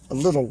 It's a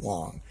little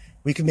long.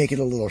 We could make it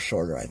a little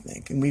shorter, I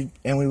think. And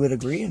we would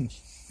agree, and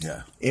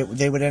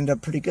they would end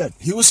up pretty good.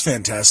 He was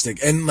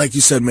fantastic. And like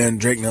you said, man,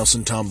 Drake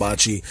Nelson, Tom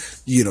Bocci,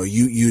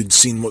 you'd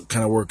seen what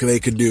kind of work they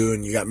could do,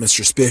 and you got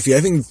Mr. Spiffy.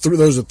 I think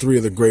those are three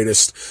of the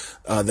greatest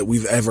that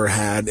we've ever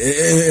had,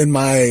 in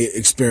my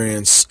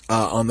experience,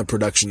 on the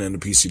production end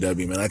of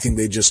PCW, man. I think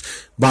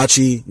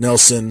Bocci,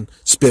 Nelson,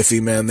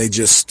 Spiffy, man, they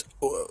just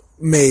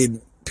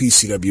made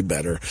PCW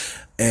better.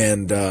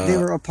 And they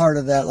were a part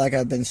of that, like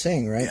I've been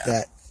saying, right?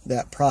 Yeah.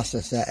 That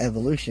process, that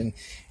evolution,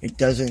 it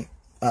doesn't,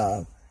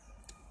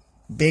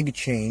 big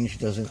change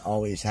doesn't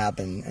always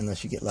happen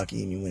unless you get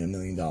lucky and you win $1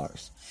 million.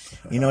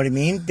 You know what I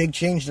mean? Big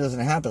change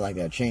doesn't happen like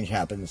that. Change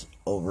happens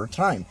over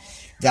time.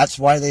 That's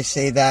why they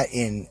say that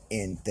in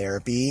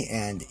therapy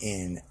and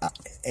in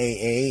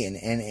AA and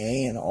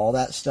NA and all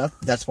that stuff.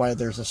 That's why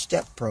there's a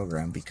step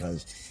program,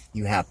 because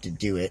you have to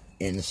do it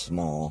in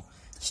small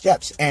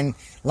steps. And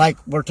like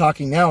we're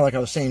talking now, like I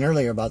was saying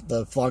earlier about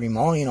the flogging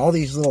Molly and all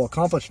these little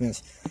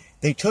accomplishments,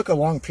 they took a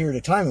long period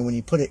of time, and when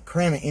you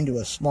cram it into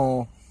a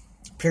small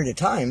period of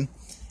time,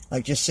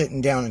 like just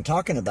sitting down and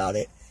talking about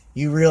it,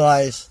 you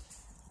realize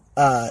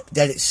that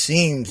it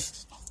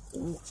seems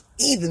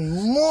even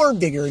more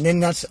bigger. And then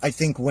that's, I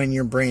think, when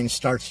your brain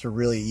starts to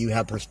really, you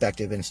have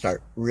perspective and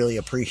start really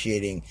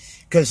appreciating,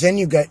 because then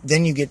you get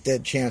the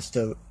chance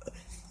to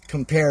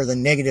compare the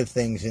negative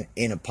things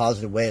in a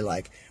positive way.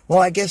 Like, well,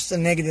 I guess the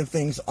negative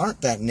things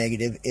aren't that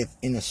negative if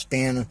in a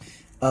span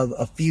of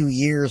a few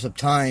years of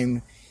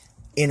time,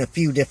 in a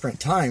few different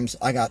times,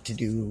 I got to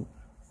do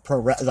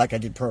I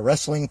did pro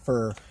wrestling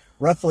for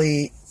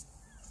roughly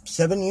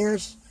 7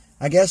 years,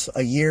 I guess.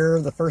 A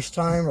year the first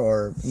time,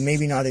 or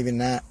maybe not even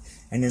that,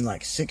 and then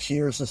like 6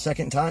 years the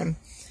second time.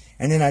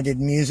 And then I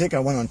did music. I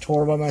went on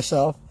tour by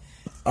myself.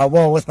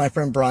 With my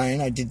friend Brian,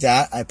 I did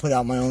that. I put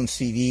out my own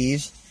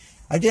CDs.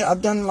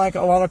 I've done like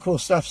a lot of cool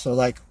stuff. So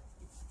like,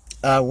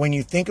 when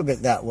you think of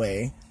it that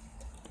way,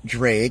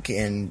 Drake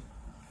and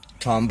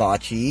Tom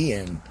Bocci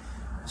and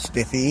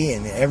Spiffy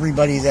and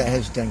everybody that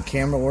has done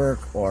camera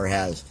work or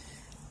has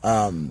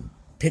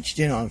pitched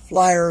in on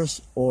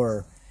flyers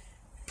or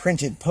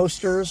printed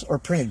posters or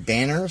printed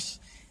banners,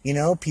 you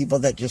know, people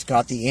that just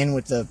got the in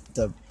with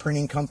the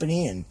printing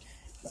company and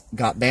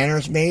got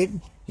banners made,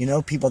 you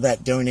know, people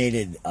that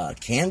donated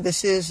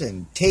canvases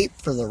and tape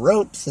for the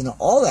ropes and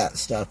all that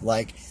stuff.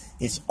 Like,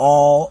 it's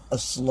all a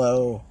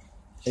slow,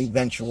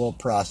 eventual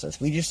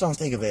process. We just don't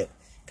think of it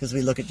because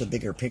we look at the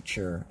bigger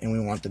picture and we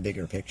want the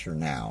bigger picture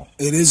now.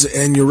 It is,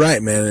 and you're right,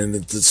 man. And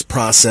it's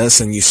process,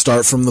 and you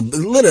start from the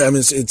literally. I mean,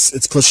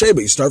 it's cliche,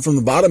 but you start from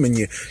the bottom, and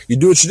you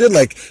do what you did.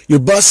 Like, you're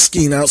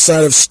busking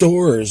outside of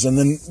stores, and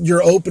then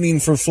you're opening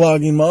for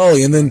Flogging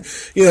Molly, and then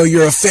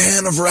you're a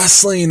fan of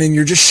wrestling, and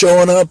you're just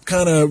showing up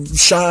kind of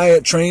shy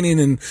at training,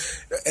 and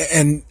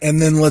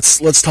then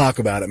let's talk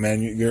about it,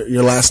 man.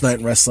 Your last night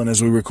in wrestling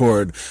as we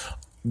record,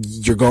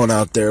 you're going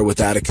out there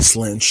with Atticus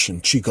Lynch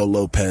and Chico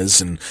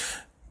Lopez and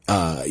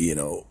Carl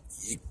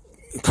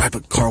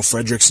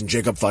Fredericks and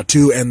Jacob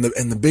Fatu, and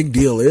the big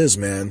deal is,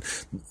 man,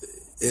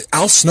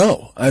 Al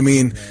Snow. I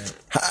mean,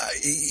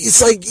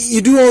 it's like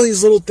you do all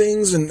these little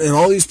things and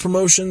all these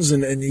promotions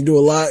and you do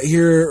a lot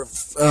here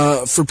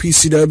for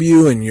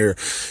PCW, and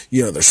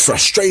there's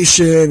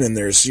frustration and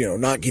there's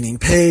not getting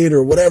paid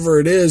or whatever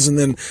it is, and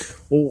then,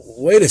 well,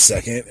 wait a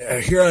second,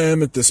 here I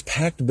am at this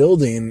packed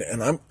building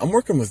and I'm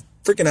working with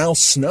freaking Al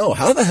Snow.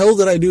 How the hell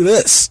did I do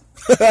this?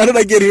 How did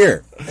I get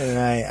here? And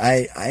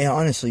I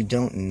honestly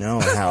don't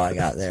know how I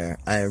got there.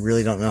 I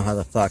really don't know how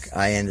the fuck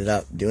I ended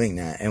up doing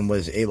that and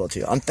was able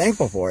to. I'm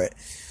thankful for it.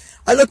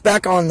 I look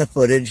back on the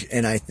footage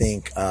and I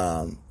think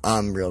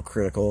I'm real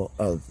critical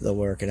of the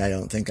work, and I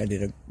don't think I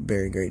did a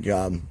very great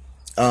job.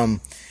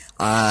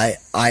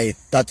 I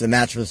thought the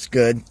match was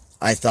good.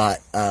 I thought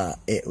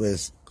it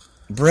was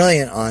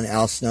brilliant on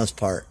Al Snow's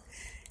part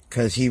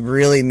because he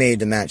really made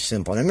the match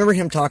simple. And I remember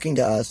him talking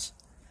to us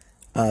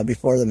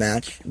before the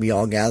match. We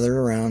all gathered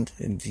around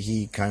and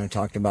he kind of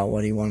talked about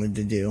what he wanted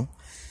to do.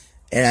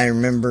 And I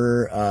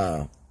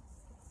remember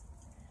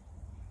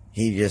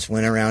he just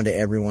went around to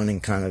everyone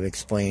and kind of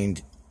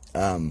explained.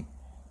 He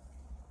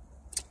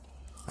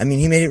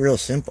made it real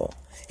simple.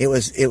 It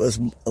was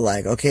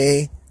like,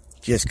 okay,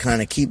 just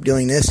kind of keep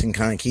doing this and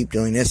kind of keep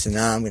doing this, and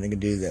now I'm going to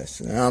do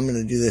this, and now I'm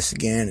going to do this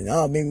again,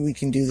 and maybe we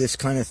can do this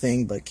kind of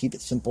thing, but keep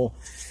it simple.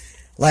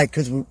 Like,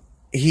 because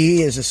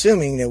he is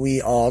assuming that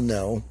we all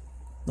know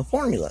the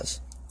formulas,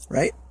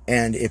 right?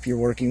 And if you're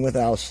working with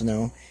Al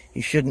Snow,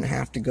 he shouldn't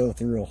have to go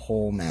through a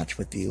whole match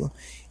with you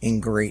in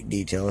great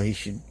detail. He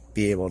should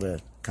be able to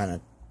kind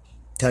of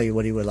tell you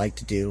what he would like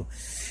to do.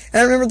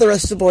 And I remember the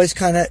rest of the boys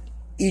kind of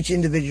each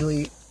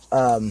individually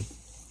kind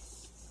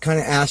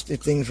of asked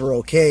if things were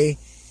okay.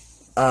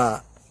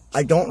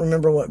 I don't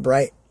remember what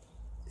Bright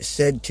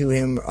said to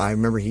him. I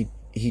remember he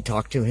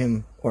talked to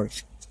him, or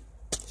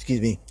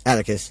excuse me,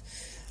 Atticus.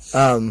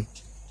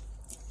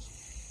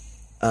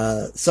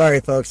 Sorry,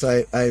 folks,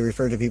 I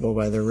refer to people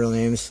by their real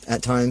names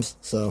at times.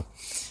 So,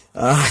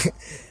 and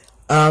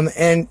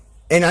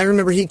I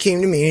remember he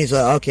came to me and he's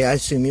like, okay, I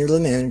assume you're the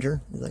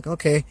manager. He's like,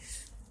 okay.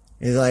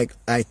 He's like,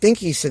 I think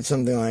he said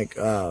something like,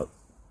 I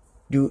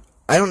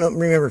don't know,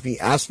 remember if he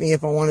asked me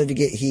if I wanted to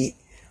get heat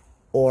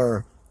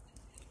or,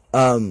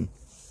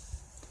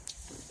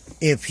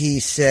 if he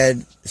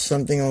said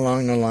something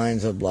along the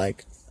lines of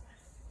like,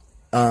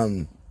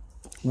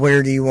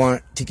 where do you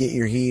want to get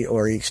your heat?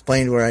 Or he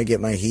explained where I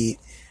get my heat.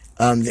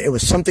 It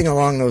was something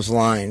along those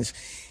lines.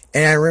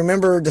 And I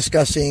remember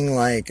discussing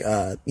like,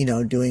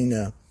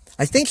 doing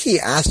I think he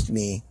asked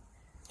me,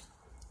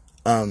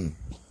 what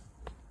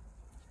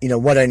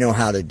I know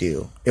how to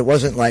do. It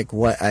wasn't like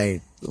what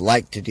I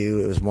like to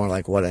do. It was more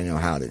like what I know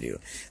how to do.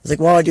 It's like,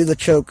 well, I do the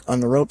choke on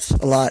the ropes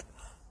a lot.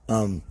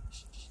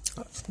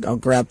 I'll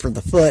grab for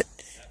the foot,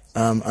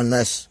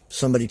 unless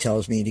somebody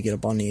tells me to get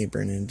up on the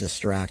apron and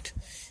distract,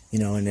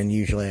 and then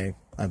usually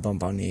I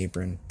bump on the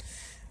apron.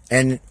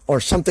 Or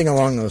something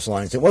along those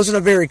lines. It wasn't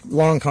a very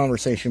long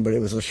conversation, but it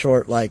was a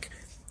short, like,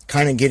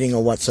 kind of getting a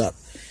what's up.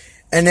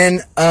 And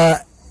then,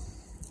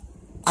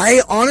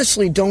 I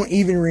honestly don't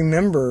even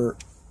remember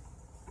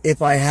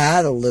if I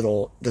had a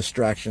little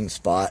distraction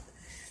spot,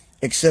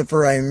 except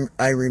for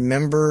I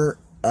remember,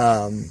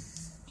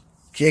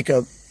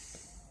 Jacob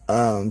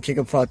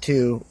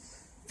Fatu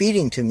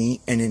feeding to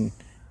me and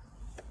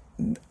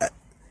then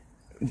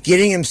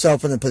getting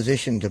himself in a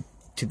position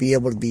to be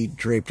able to be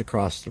draped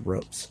across the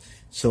ropes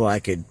so I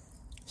could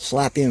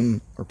slap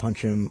him or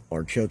punch him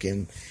or choke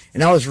him.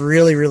 And I was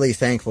really, really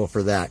thankful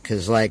for that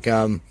because, like,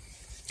 he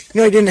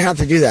didn't have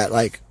to do that.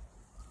 Like,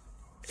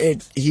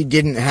 he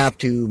didn't have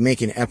to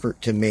make an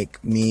effort to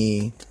make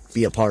me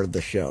be a part of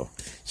the show.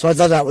 So I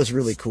thought that was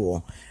really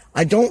cool.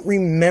 I don't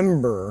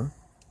remember,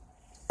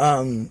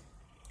 I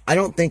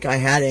don't think I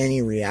had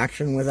any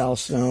reaction with Al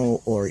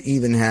Snow or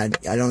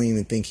I don't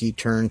even think he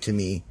turned to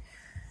me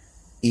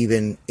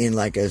even in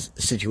like a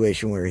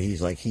situation where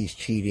he's like, he's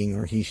cheating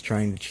or he's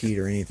trying to cheat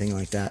or anything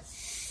like that.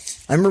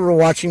 I remember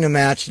watching the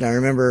match and I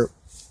remember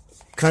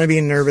kind of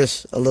being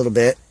nervous a little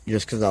bit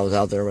just because I was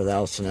out there with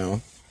Al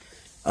Snow.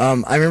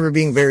 I remember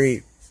being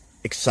very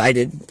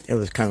excited. It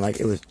was kind of like,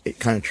 it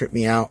kind of tripped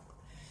me out.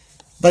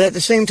 But at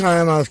the same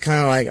time, I was kind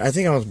of like, I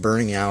think I was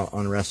burning out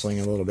on wrestling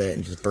a little bit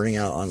and just burning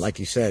out on, like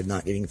you said,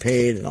 not getting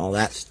paid and all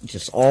that,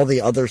 just all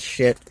the other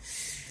shit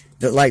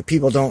that, like,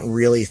 people don't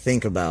really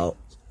think about.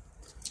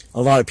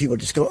 A lot of people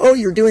just go, oh,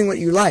 you're doing what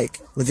you like.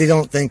 But they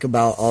don't think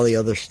about all the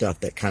other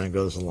stuff that kind of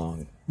goes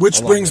along.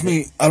 Which brings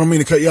me, I don't mean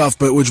to cut you off,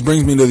 but which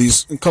brings me to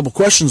these couple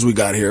questions we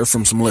got here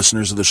from some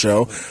listeners of the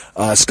show.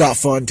 Scott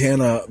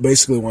Fontana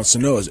basically wants to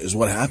know is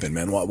what happened,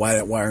 man?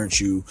 Why aren't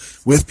you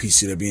with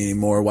PCW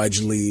anymore? Why'd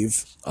you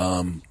leave?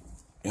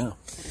 Yeah.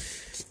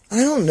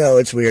 I don't know.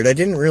 It's weird. I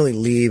didn't really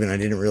leave and I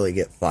didn't really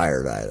get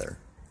fired either.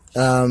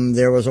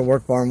 There was a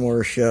Work Barn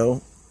Wars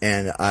show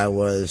and I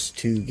was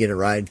to get a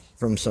ride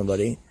from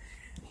somebody.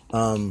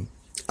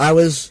 I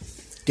was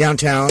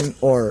downtown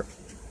or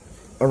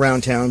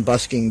around town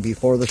busking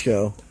before the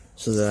show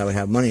so that I would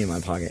have money in my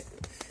pocket.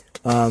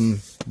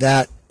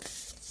 That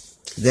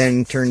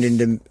then turned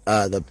into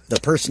the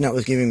person that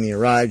was giving me a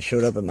ride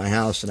showed up at my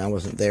house and I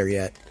wasn't there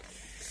yet.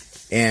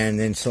 And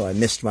then so I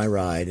missed my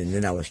ride, and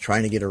then I was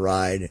trying to get a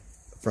ride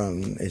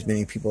from as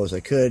many people as I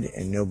could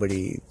and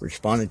nobody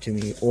responded to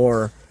me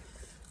or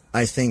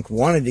I think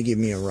wanted to give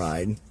me a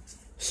ride.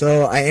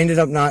 So I ended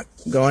up not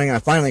going. I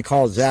finally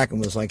called Zach and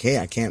was like, hey,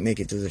 I can't make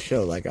it to the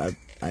show. Like I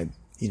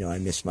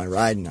missed my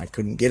ride and I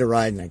couldn't get a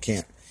ride and I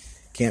can't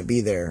be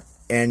there.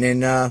 And then,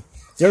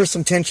 there was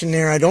some tension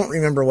there. I don't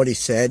remember what he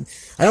said.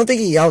 I don't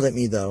think he yelled at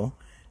me though,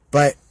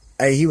 but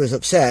he was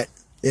upset,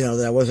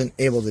 that I wasn't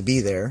able to be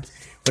there.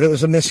 But it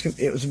was a big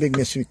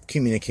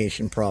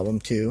miscommunication problem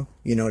too.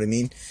 You know what I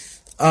mean?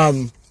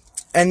 And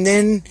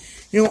then,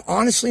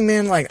 honestly,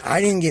 man, like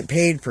I didn't get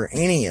paid for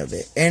any of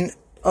it. And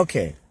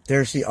okay,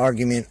 there's the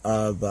argument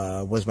of,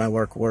 was my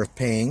work worth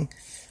paying?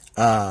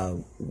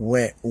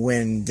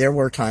 When there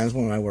were times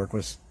when my work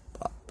was,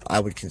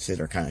 I would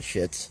consider kind of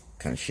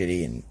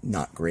shitty and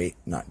not great,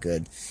 not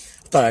good.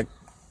 I thought I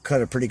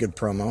cut a pretty good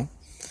promo.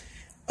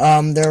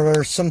 There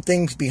were some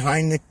things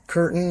behind the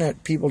curtain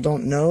that people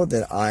don't know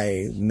that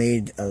I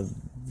made a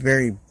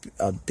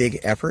big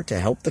effort to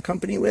help the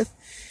company with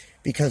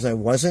because I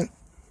wasn't,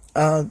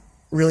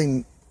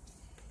 really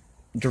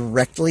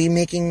directly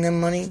making them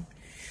money.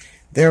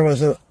 There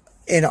was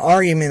an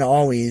argument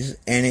always,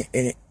 and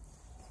it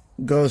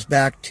goes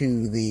back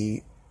to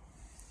the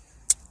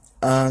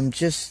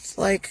just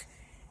like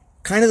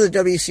kind of the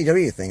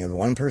WCW thing of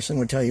one person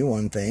would tell you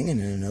one thing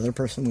and then another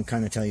person would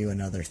kind of tell you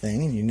another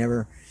thing,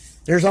 and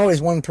there's always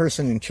one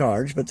person in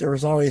charge, but there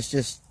was always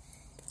just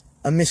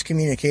a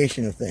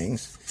miscommunication of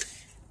things.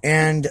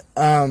 And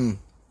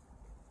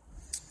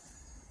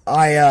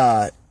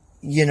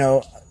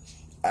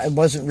I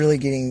wasn't really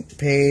getting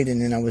paid, and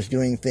then I was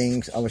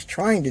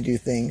trying to do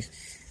things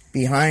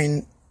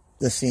behind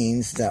the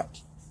scenes that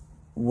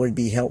would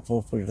be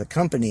helpful for the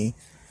company,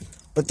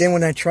 but then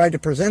when I tried to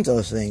present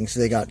those things,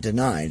 they got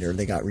denied, or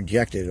they got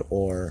rejected,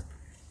 or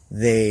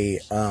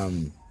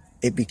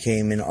it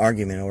became an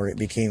argument, or it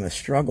became a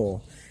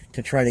struggle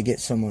to try to get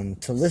someone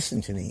to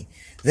listen to me.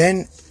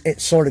 Then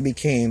it sort of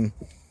became,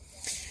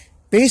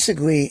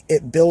 basically,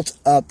 it built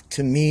up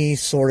to me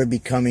sort of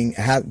becoming,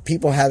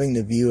 people having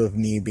the view of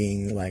me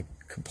being like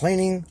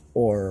complaining,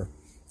 or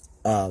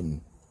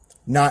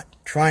not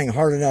trying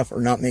hard enough, or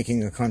not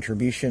making a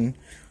contribution,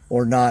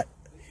 or not.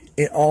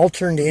 It all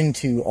turned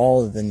into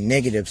all of the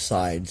negative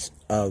sides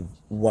of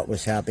what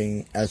was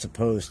happening, as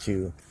opposed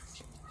to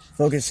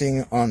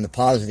focusing on the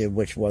positive,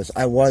 which was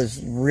I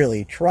was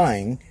really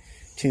trying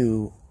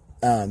to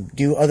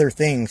do other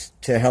things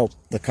to help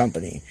the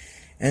company.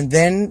 And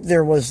then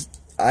there was,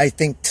 I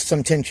think,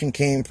 some tension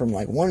came from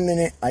like 1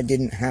 minute I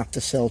didn't have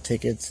to sell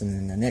tickets, and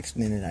then the next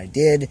minute I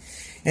did.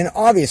 And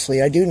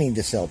obviously I do need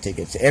to sell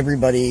tickets.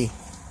 Everybody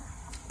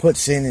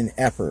puts in an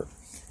effort.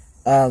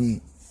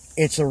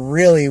 It's a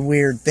really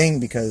weird thing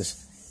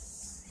because,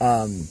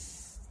 again,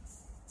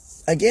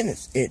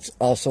 it's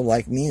also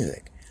like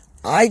music.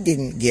 I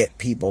didn't get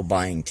people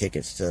buying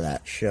tickets to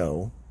that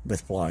show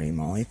with Flogging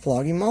Molly.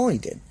 Flogging Molly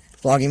did.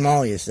 Flogging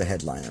Molly is the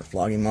headliner.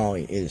 Flogging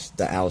Molly is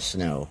the Al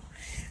Snow.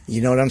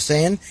 You know what I'm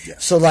saying? Yeah.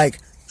 So, like,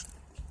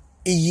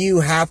 you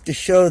have to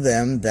show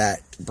them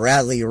that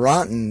Bradley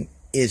Rotten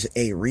is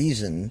a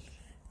reason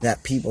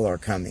that people are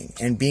coming.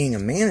 And being a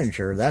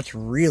manager, that's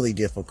really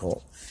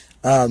difficult.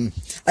 I'm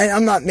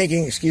not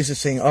making excuses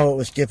saying, oh, it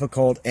was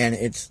difficult and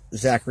it's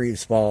Zach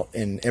Reeves' fault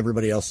and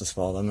everybody else's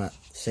fault. I'm not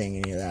saying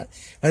any of that.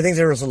 I think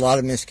there was a lot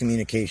of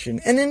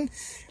miscommunication. And then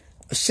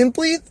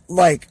simply,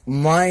 like,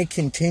 my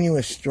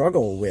continuous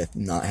struggle with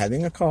not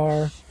having a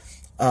car,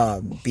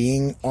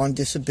 being on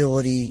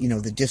disability.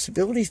 The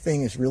disability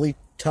thing is really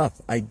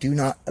tough. I do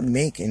not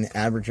make an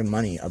average of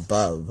money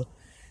above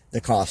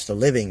the cost of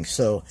living,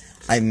 so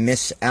I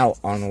miss out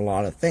on a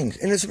lot of things.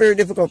 And it's a very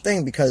difficult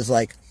thing because,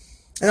 like,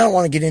 and I don't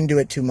want to get into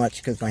it too much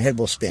because my head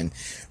will spin.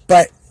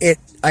 But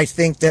I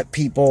think that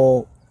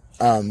people,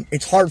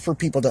 it's hard for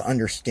people to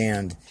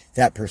understand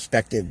that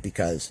perspective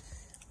because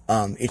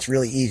it's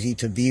really easy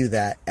to view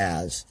that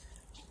as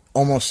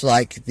almost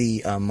like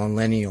the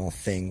millennial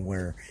thing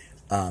where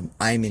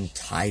I'm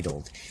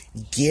entitled.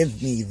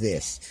 Give me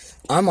this.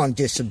 I'm on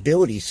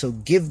disability, so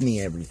give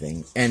me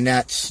everything. And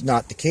that's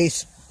not the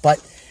case. But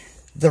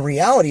the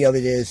reality of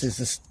it is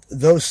this,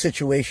 those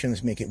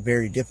situations make it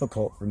very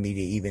difficult for me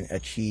to even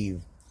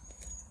achieve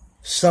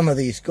some of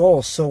these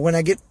goals. So when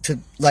I get to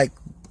like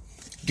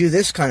do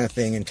this kind of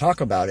thing and talk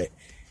about it,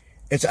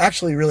 it's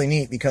actually really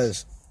neat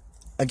because,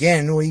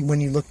 again, when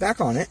you look back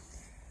on it,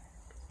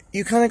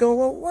 you kind of go,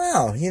 well,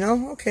 wow, you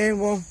know, okay,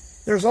 well,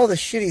 there's all the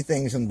shitty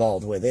things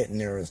involved with it, and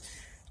there was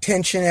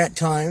tension at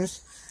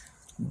times,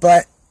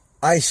 but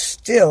I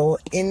still,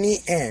 in the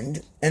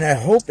end, and I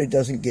hope it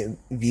doesn't get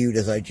viewed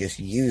as I just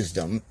used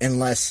them,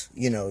 unless,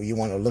 you know, you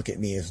want to look at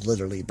me as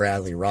literally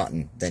Bradley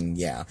Rotten, then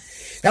yeah.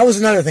 That was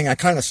another thing. I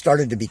kind of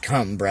started to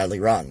become Bradley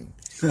Rotten.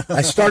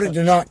 I started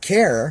to not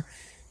care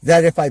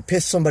that if I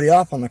pissed somebody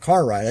off on the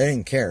car ride, I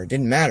didn't care. It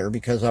didn't matter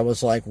because I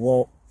was like,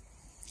 well,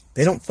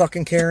 they don't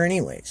fucking care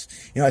anyways.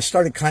 You know, I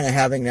started kind of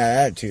having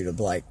that attitude of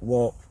like,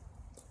 well,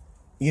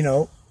 you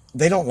know,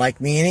 they don't like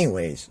me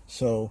anyways.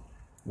 So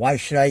why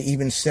should I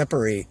even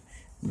separate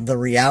the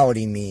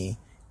reality me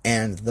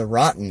and the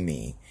rotten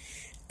me?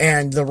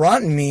 And the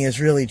rotten me is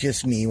really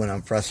just me when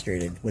I'm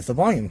frustrated with the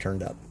volume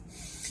turned up.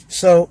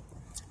 So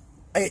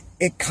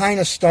it kind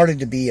of started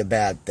to be a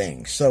bad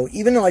thing. So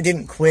even though I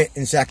didn't quit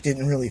and Zach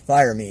didn't really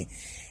fire me,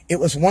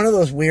 it was one of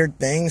those weird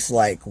things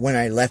like when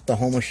I left the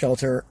homeless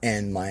shelter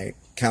and my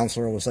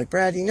counselor was like,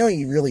 Brad, you know,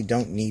 you really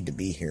don't need to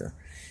be here.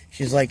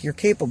 She's like, you're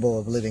capable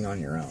of living on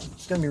your own.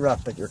 It's going to be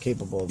rough, but you're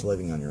capable of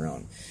living on your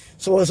own.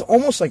 So it was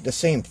almost like the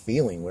same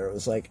feeling where it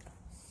was like,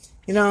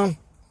 you know,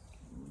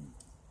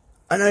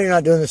 I know you're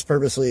not doing this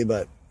purposely,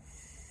 but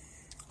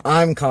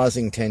I'm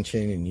causing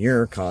tension and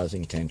you're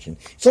causing tension.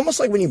 It's almost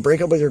like when you break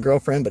up with your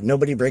girlfriend, but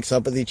nobody breaks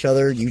up with each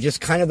other. You just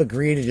kind of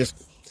agree to just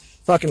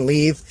fucking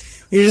leave.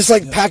 You're just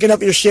like packing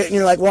up your shit and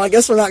you're like, well, I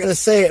guess we're not going to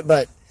say it,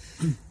 but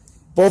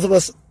both of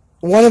us,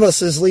 one of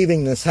us is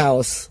leaving this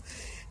house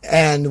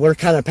and we're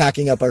kind of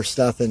packing up our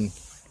stuff and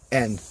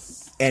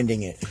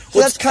ending it. So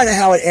that's kind of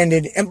how it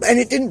ended. And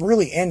it didn't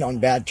really end on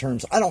bad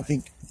terms. I don't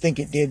think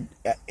it did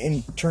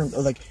in terms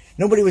of like,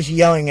 nobody was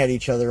yelling at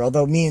each other,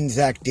 although me and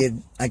Zach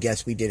did, I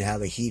guess we did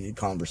have a heated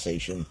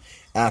conversation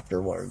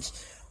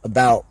afterwards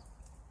about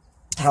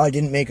how I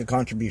didn't make a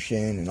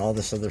contribution and all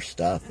this other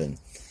stuff. And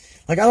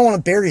like, I don't want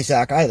to bury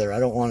Zach either. I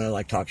don't want to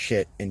like talk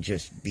shit and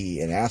just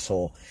be an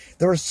asshole.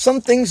 There were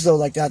some things though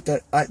like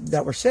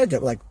that were said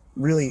that like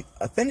really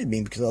offended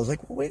me because I was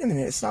like, well, wait a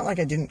minute. It's not like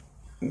I didn't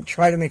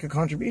try to make a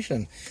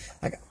contribution.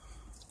 Like,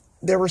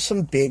 there were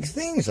some big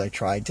things I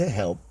tried to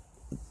help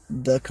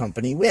the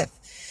company with.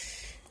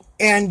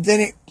 And then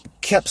it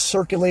kept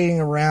circulating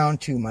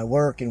around to my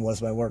work, and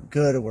was my work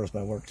good or was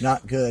my work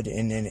not good?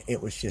 And then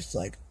it was just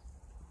like,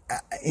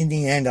 in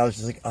the end, I was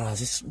just like, oh,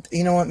 this,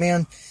 you know what,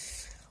 man?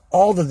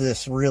 All of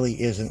this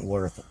really isn't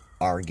worth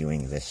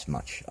arguing this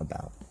much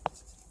about.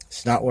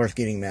 It's not worth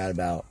getting mad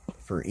about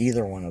for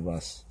either one of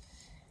us.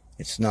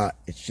 It's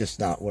just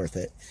not worth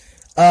it.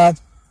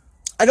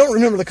 I don't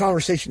remember the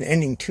conversation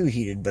ending too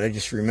heated, but I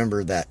just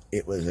remember that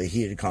it was a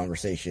heated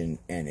conversation,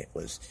 and it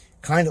was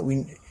kind of,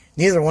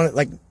 neither one,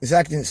 like,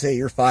 Zach didn't say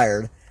you're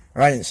fired,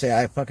 or I didn't say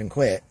I fucking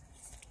quit,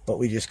 but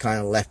we just kind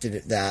of left it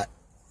at that,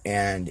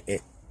 and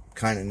it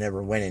kind of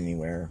never went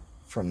anywhere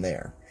from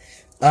there.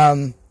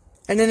 And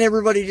then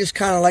everybody just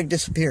kind of like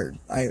disappeared.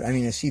 I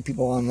mean, I see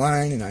people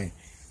online, and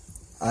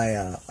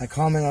I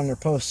comment on their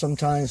posts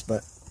sometimes,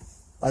 but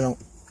I don't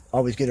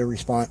always get a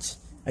response.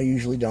 I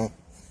usually don't.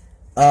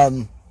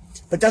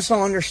 But that's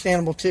all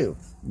understandable too.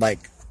 Like,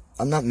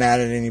 I'm not mad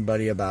at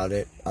anybody about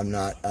it. I'm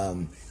not,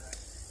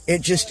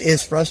 it just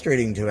is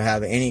frustrating to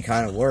have any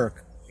kind of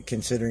work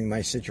considering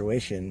my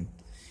situation.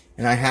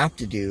 And I have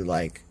to do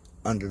like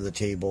under the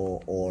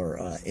table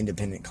or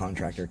independent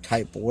contractor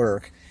type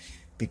work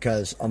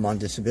because I'm on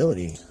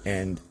disability.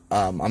 And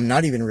I'm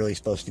not even really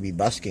supposed to be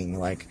busking.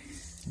 Like,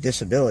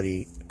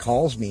 disability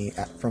calls me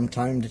from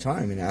time to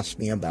time and asks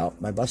me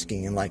about my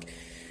busking. And like,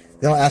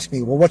 they'll ask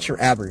me, well, what's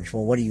your average?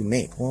 Well, what do you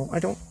make? Well, I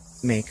don't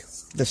make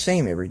the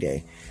same every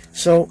day.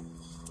 So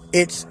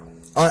it's,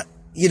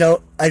 you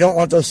know, I don't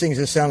want those things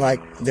to sound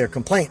like they're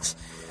complaints,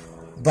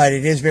 but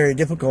it is very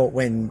difficult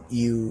when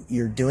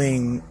you're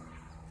doing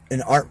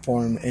an art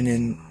form, and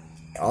then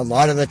a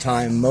lot of the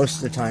time, most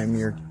of the time,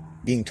 you're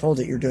being told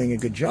that you're doing a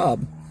good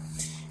job.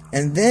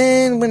 And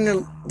then when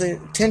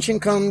the tension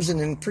comes, and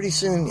then pretty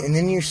soon, and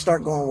then you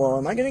start going, well,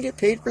 am I going to get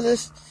paid for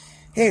this?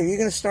 Hey, are you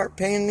going to start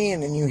paying me?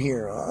 And then you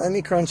hear, well, let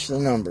me crunch the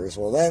numbers.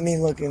 Well, let me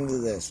look into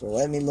this. Well,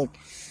 let me look.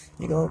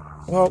 You go,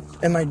 well,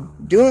 am I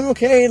doing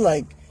okay?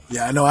 Like,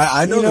 yeah, I know.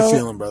 I know the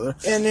feeling, brother.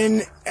 And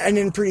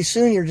then pretty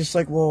soon you're just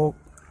like, well,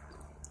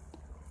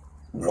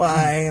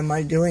 why am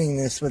I doing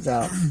this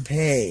without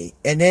pay?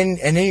 And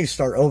then you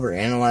start over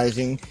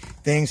analyzing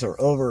things or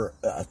over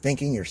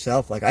thinking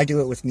yourself. Like, I do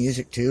it with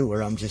music too,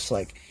 where I'm just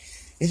like,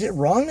 is it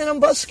wrong that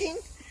I'm busking?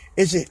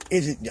 Is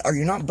it, are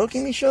you not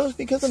booking me shows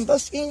because I'm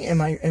busking?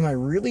 Am I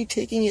really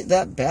taking it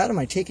that bad? Am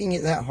I taking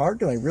it that hard?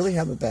 Do I really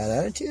have a bad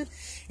attitude?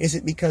 Is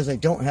it because I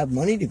don't have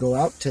money to go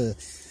out to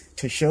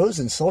shows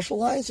and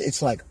socialize?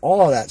 It's like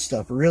all of that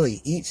stuff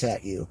really eats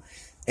at you.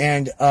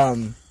 And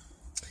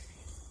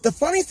the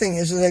funny thing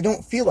is I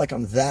don't feel like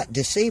I'm that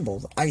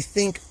disabled. I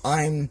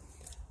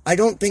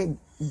don't think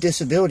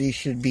disability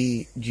should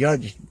be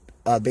judged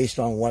based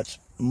on what's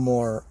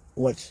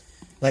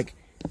like,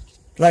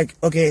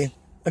 okay,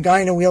 a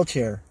guy in a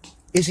wheelchair.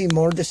 Is he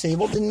more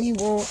disabled than me?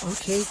 Well,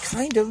 okay,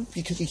 kind of,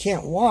 because he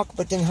can't walk,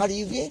 but then how do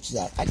you gauge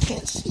that? I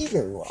can't see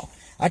very well.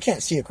 I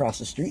can't see across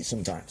the street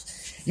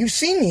sometimes. You've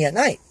seen me at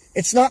night.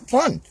 It's not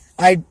fun.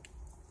 I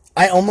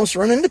almost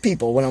run into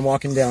people when I'm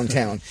walking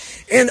downtown.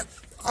 And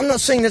I'm not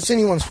saying that's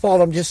anyone's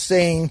fault. I'm just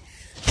saying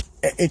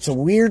it's a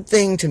weird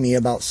thing to me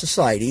about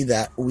society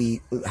that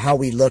how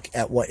we look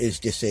at what is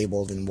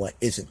disabled and what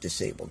isn't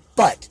disabled.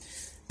 But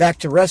back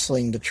to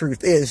wrestling, the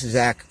truth is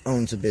Zach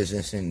owns a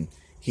business and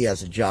he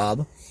has a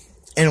job.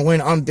 And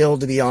when I'm billed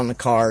to be on the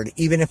card,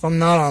 even if I'm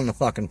not on the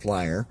fucking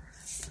flyer,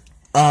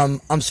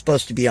 I'm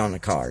supposed to be on the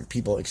card.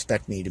 People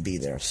expect me to be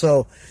there.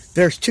 So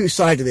there's two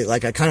sides of it.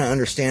 Like, I kind of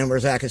understand where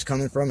Zach is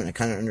coming from, and I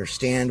kind of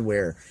understand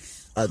where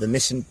the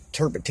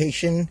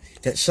misinterpretation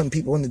that some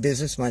people in the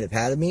business might have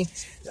had of me.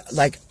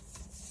 Like,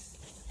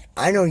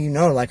 I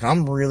know, like,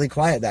 I'm really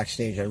quiet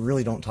backstage. I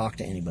really don't talk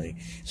to anybody.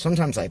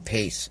 Sometimes I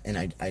pace, and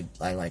I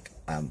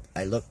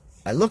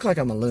look like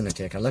I'm a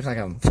lunatic. I look like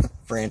I'm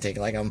frantic.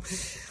 Like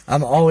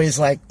I'm always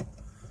like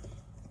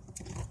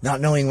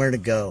not knowing where to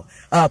go.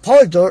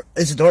 Paul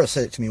Isadora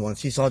said it to me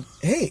once. He said,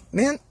 "Hey,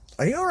 man,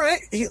 are you all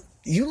right?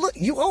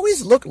 You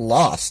always look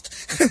lost."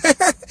 And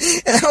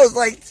I was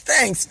like,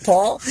 "Thanks,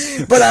 Paul."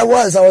 But I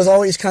was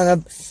always kind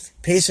of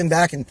pacing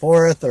back and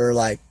forth, or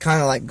like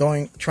kind of like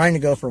trying to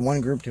go from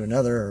one group to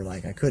another, or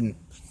like I couldn't.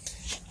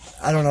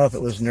 I don't know if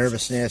it was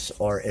nervousness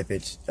or if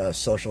it's a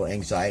social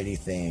anxiety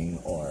thing,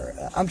 or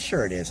I'm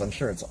sure it is. I'm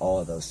sure it's all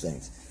of those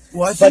things.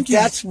 Well,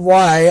 that's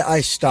why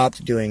I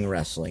stopped doing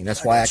wrestling.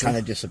 That's why I kind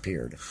of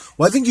disappeared.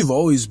 Well, I think you've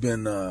always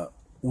been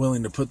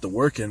willing to put the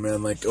work in,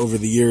 man, like over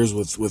the years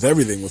with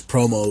everything, with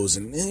promos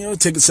and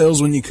ticket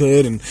sales when you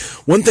could. And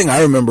one thing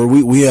I remember,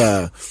 we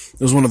it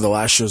was one of the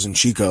last shows in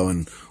Chico,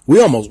 and we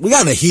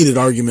got in a heated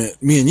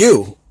argument, me and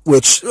you,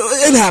 which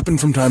it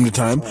happened from time to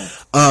time.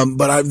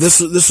 But this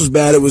was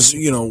bad. It was,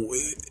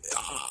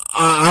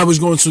 I was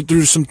going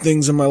through some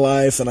things in my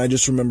life, and I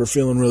just remember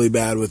feeling really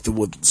bad with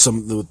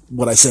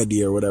what I said to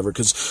you or whatever,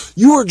 because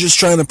you were just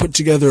trying to put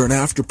together an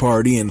after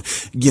party and,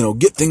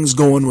 get things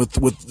going with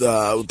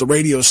the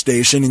radio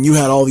station, and you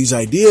had all these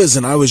ideas,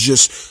 and I was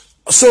just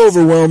so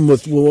overwhelmed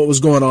with what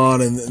was going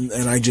on,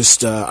 and I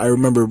just, I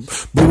remember,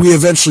 but we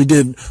eventually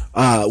did,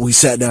 we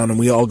sat down and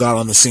we all got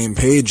on the same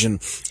page,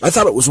 and I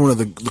thought it was one of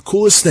the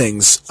coolest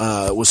things,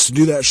 was to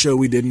do that show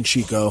we did in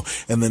Chico,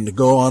 and then to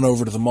go on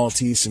over to the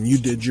Maltese, and you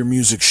did your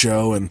music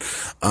show, and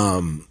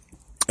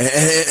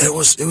it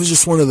was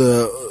just one of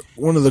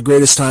the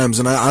greatest times,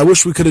 and I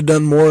wish we could have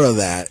done more of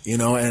that,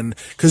 and,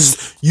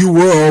 cause you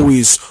were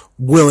always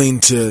willing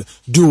to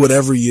do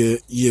whatever you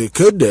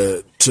could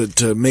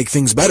to make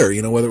things better,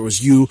 whether it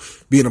was you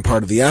being a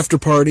part of the after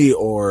party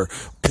or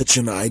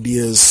pitching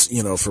ideas,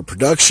 for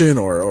production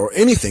or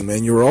anything,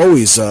 man. You were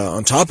always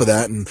on top of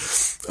that. And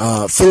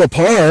Philip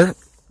Parr,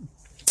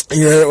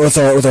 with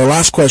our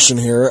last question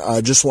here,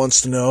 just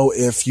wants to know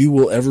if you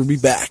will ever be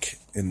back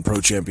in Pro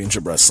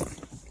Championship Wrestling.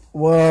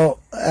 Well,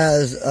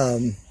 as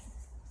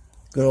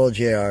good old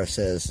JR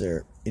says,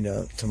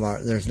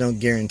 tomorrow there's no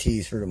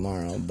guarantees for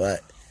tomorrow,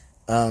 but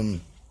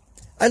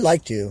I'd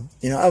like to.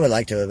 I would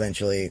like to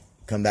eventually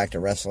come back to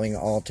wrestling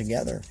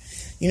altogether.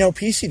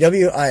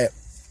 PCW,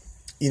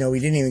 we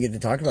didn't even get to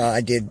talk about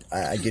it.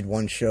 I did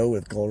one show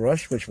with Gold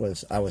Rush, which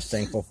I was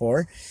thankful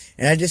for.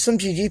 And I did some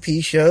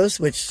GGP shows,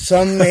 which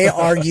some may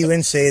argue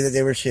and say that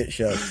they were shit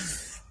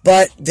shows.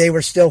 But they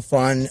were still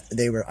fun.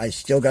 I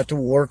still got to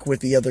work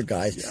with the other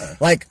guys. Yeah.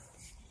 Like,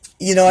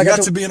 I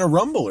got to be in a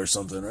Rumble or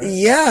something, right?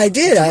 Yeah, I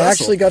did. I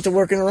actually got to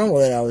work in a Rumble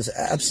that I was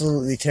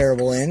absolutely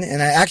terrible in.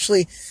 And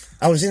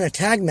I was in a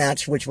tag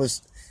match, which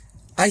was,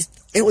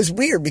 it was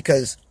weird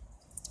because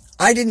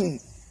again,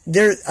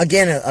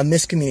 a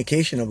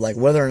miscommunication of like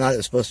whether or not I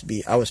was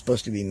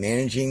supposed to be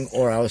managing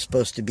or I was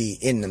supposed to be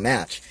in the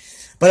match.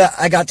 But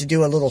I got to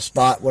do a little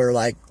spot where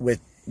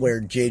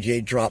JJ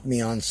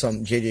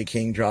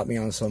King dropped me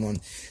on someone.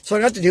 So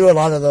I got to do a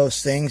lot of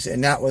those things,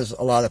 and that was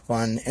a lot of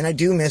fun. And I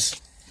do miss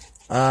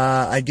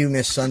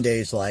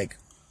Sundays, like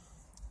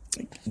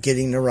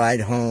getting the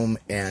ride home.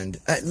 And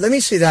let me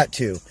say that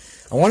too.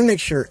 I want to make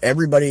sure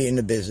everybody in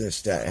the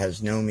business that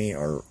has known me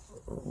or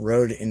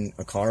rode in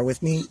a car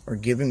with me or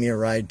given me a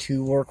ride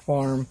to Work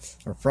Farm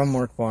or from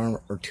Work Farm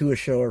or to a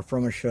show or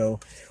from a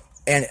show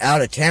and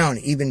out of town,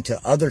 even to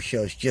other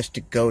shows, just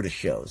to go to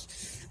shows.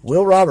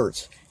 Will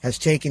Roberts has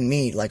taken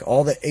me, like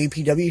all the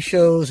APW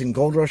shows and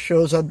Gold Rush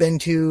shows I've been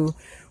to,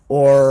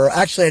 or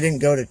actually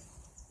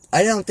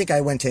I don't think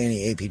I went to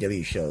any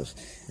APW shows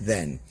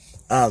then.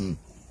 But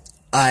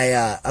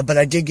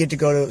I did get to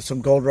go to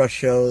some Gold Rush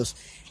shows,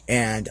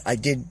 and I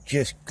did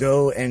just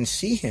go and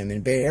see him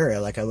in Bay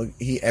Area. Like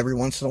every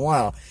once in a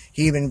while.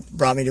 He even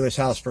brought me to his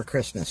house for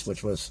Christmas,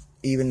 which was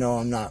even though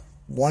I'm not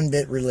one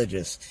bit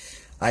religious,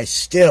 I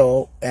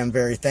still am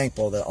very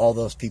thankful that all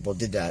those people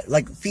did that.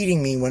 Like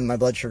feeding me when my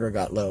blood sugar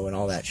got low and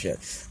all that shit.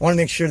 I want to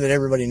make sure that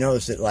everybody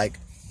knows that, like,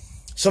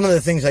 some of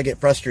the things I get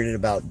frustrated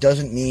about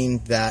doesn't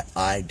mean that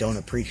I don't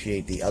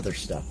appreciate the other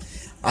stuff.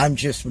 I'm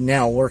just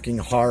now working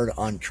hard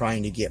on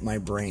trying to get my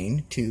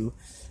brain to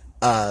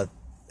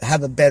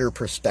have a better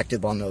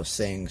perspective on those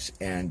things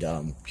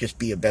and just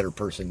be a better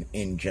person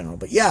in general.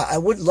 But yeah, I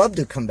would love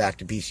to come back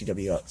to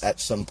PCW at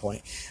some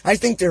point. I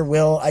think there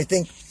will. I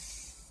think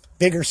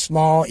big or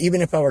small,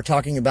 even if I were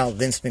talking about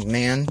Vince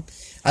McMahon,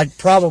 I'd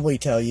probably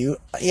tell you,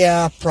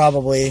 yeah,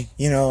 probably,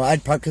 you know,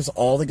 because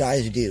all the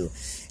guys do.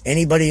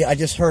 Anybody, I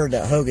just heard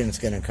that Hogan's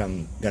gonna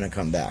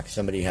come back.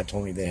 Somebody had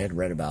told me they had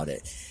read about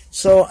it.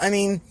 So, I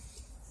mean,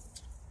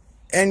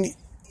 and,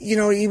 you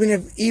know, even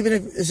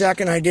if Zach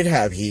and I did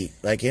have heat,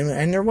 like him,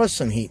 and there was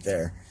some heat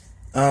there,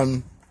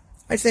 I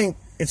think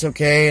it's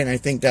okay, and I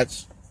think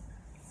that's,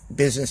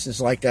 business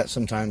is like that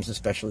sometimes,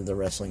 especially the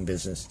wrestling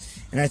business.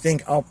 And I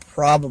think I'll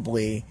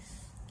probably,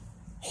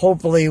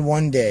 hopefully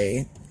one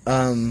day,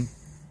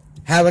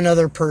 have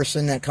another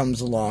person that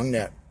comes along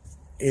that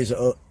is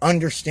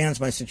understands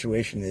my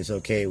situation, is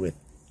okay with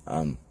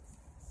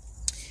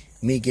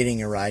me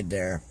getting a ride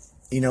there.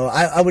 You know,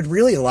 I would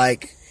really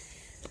like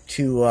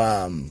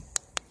to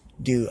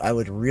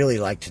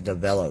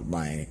develop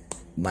my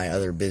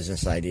other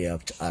business idea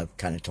I've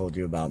kind of told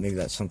you about. Maybe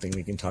that's something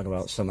we can talk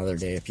about some other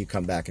day if you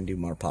come back and do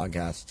more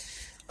podcasts.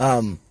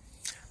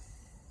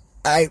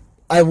 I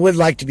would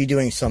like to be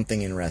doing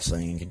something in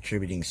wrestling and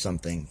contributing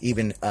something,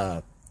 even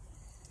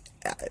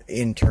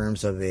in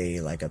terms of a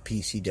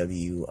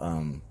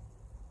PCW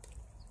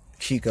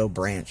Chico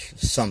branch,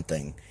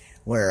 something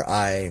where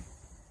I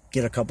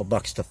get a couple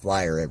bucks to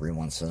flyer every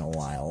once in a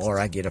while, or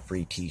I get a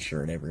free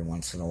t-shirt every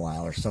once in a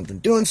while or something.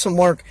 Doing some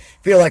work,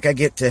 feel like I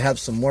get to have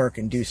some work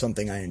and do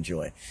something I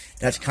enjoy.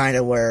 That's kind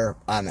of where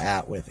I'm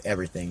at with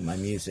everything, my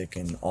music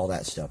and all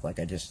that stuff. Like,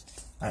 I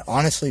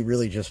honestly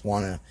really just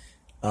want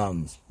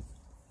to,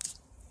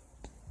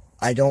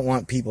 I don't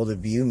want people to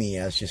view me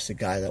as just a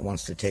guy that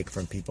wants to take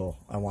from people.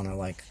 I want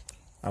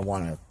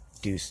to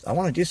do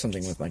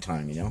something with my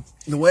time, you know?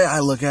 The way I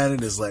look at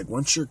it is like,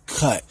 once you're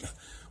cut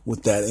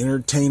with that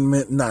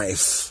entertainment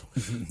knife,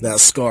 that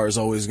scar is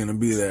always going to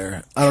be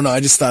there. I don't know.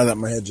 I just thought of that in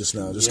my head just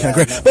now. Just kind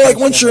of crazy. But like,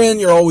 once you're in,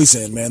 you're always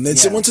in, man.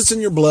 Once it's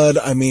in your blood,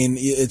 I mean,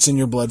 it's in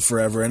your blood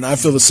forever. And I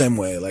feel the same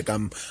way. Like,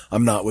 I'm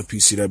not with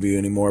PCW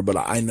anymore, but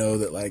I know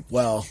that, like,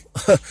 well,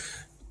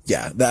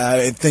 yeah,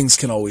 things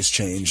can always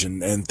change,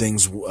 and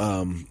things, you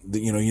know,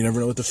 you never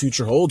know what the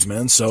future holds,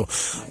 man. So,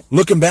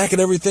 looking back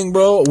at everything,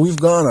 bro, we've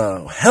gone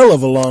a hell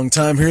of a long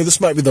time here. This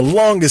might be the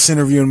longest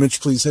interview in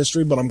Mitch Please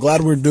history, but I'm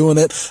glad we're doing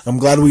it. I'm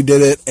glad we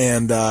did it.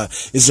 And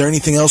is there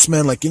anything else,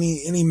 man? Like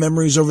any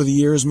memories over the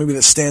years, maybe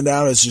that stand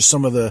out as just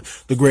some of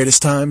the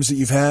greatest times that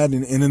you've had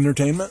in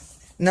entertainment?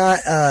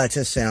 Not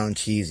to sound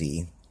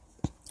cheesy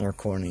or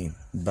corny,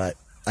 but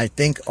I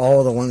think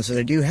all the ones that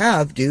I do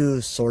have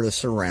do sort of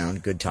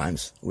surround good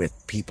times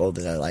with people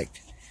that I liked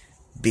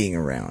being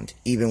around,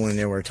 even when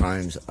there were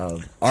times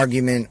of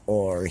argument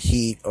or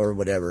heat or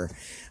whatever.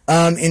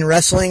 In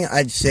wrestling,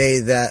 I'd say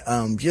that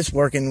just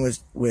working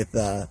with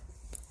the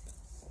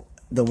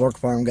Work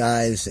Farm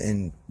guys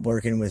and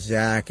working with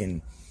Zach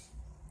and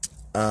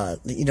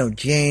you know,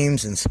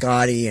 James and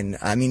Scotty, and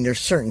I mean, there's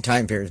certain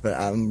time periods, but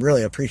I'm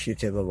really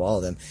appreciative of all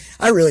of them.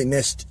 I really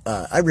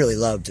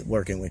loved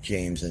working with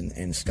James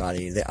and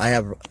Scotty.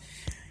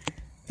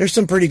 There's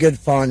some pretty good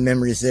fond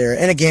memories there.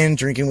 And again,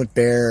 drinking with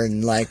Bear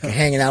and like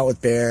hanging out with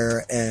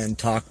Bear and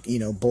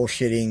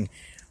bullshitting.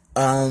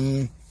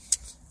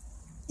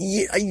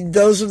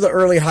 Those are the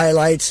early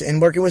highlights,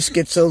 and working with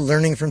Schizo,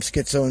 learning from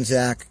Schizo and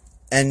Zach.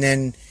 And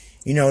then,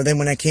 then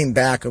when I came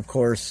back, of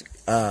course,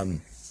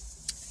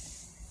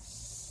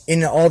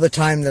 in all the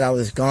time that I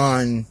was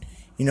gone,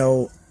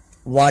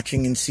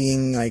 watching and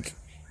seeing like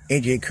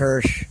AJ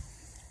Kirsch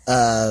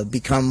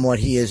become what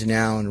he is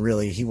now, and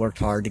really he worked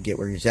hard to get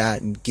where he's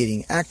at, and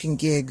getting acting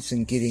gigs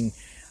and getting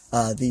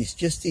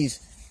these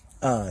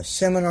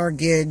seminar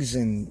gigs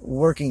and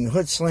working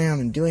Hood Slam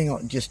and doing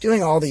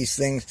all these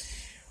things.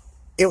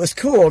 It was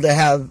cool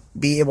to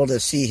be able to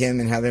see him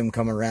and have him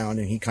come around,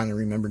 and he kind of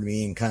remembered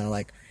me and kind of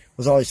like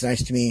was always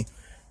nice to me.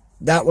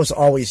 That was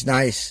always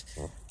nice.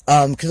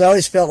 Because I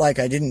always felt like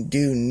I didn't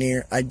do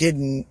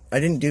nearly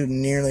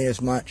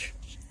as much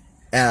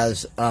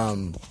as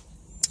I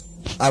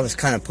was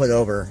kind of put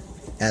over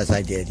as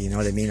I did. You know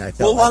what I mean? I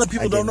felt a lot of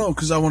people don't know,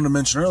 because I wanted to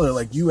mention earlier,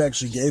 like, you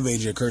actually gave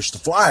AJ Kirsch the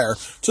flyer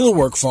to the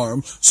Work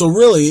Farm. So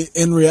really,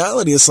 in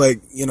reality, it's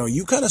like,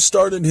 you kind of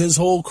started his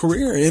whole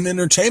career in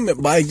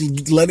entertainment by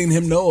letting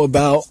him know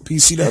about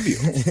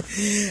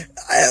PCW.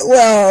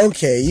 Well,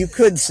 okay, you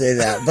could say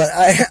that, but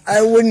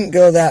I wouldn't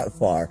go that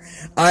far.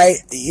 I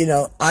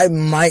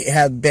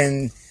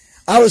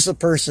was the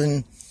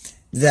person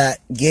that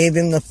gave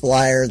him the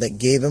flyer, that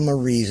gave him a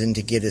reason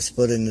to get his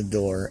foot in the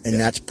door, and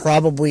that's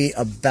probably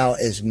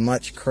about as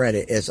much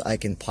credit as I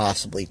can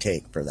possibly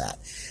take for that.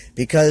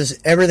 because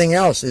everything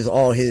else is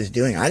all his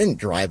doing. I didn't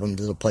drive him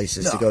to the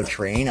places to go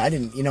train. I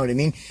didn't, you know what I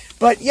mean?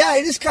 But yeah,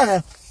 it is kind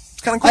of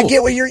cool. I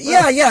get what you're,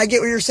 I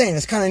get what you're saying.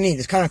 It's kind of neat.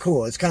 It's kind of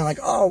cool. It's kind of like,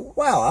 oh,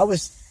 wow, I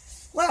was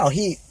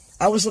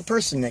the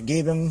person that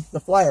gave him the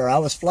flyer. I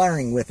was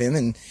flyering with him,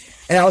 and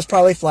I was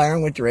probably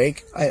flying with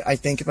Drake. I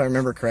think, if I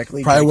remember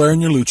correctly. Probably wearing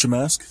your Lucha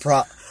mask.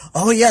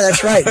 Oh, yeah,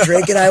 that's right.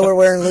 Drake and I were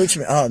wearing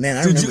Lucha. Oh, man,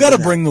 I remember. Dude, you got to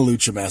bring the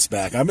Lucha mask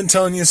back. I've been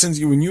telling you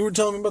when you were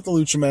telling me about the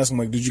Lucha mask, I'm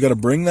like, dude, you got to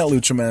bring that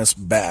Lucha mask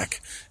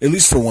back, at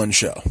least for one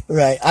show.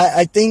 Right.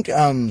 I think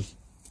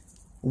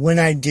when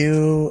I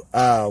do,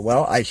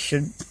 I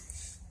should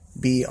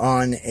be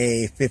on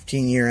a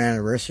 15-year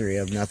anniversary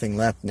of Nothing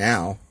Left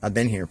now. I've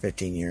been here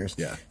 15 years.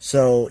 Yeah.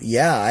 So,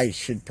 yeah, I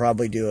should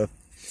probably do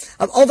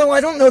although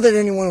I don't know that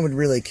anyone would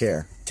really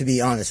care, to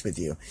be honest with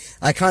you.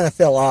 I kind of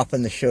fell off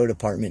in the show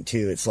department,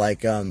 too. It's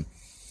like, I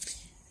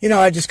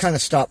just kind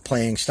of stopped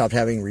playing, stopped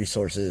having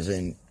resources,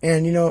 and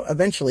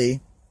eventually,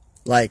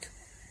 like,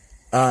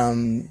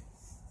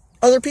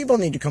 other people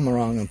need to come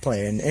along and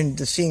play, and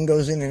the scene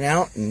goes in and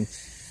out, and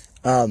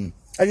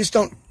I just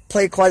don't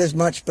play quite as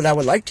much, but I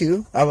would like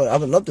to. I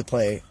would love to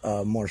play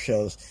more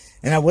shows,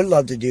 and I would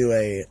love to do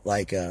a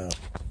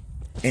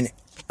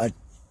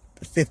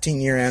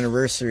 15-year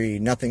anniversary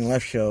Nothing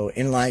Left show,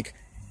 in like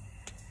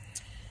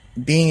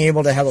being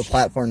able to have a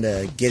platform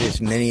to get as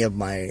many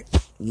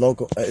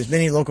local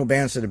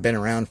bands that have been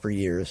around for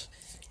years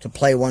to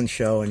play one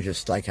show and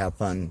just like have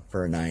fun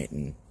for a night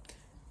and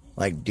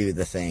like do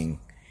the thing.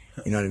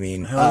 You know what I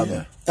mean? Hell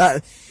yeah.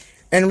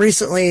 And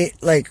recently,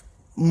 like,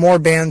 more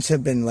bands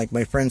have been, like,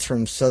 my friends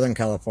from Southern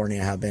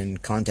California have been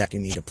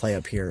contacting me to play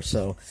up here.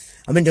 So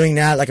I've been doing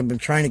that. Like, I've been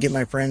trying to get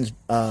my friends,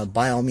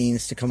 by all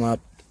means, to come up.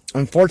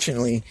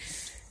 Unfortunately,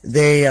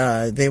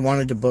 they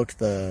wanted to book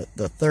the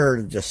 3rd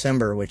of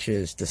December, which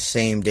is the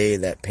same day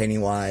that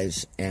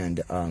Pennywise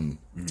and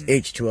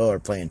H2O are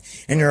playing.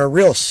 And they're a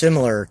real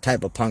similar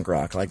type of punk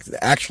rock. Like,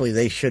 actually,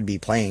 they should be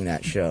playing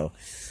that show.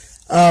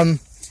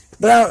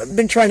 But I've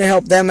been trying to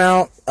help them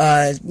out.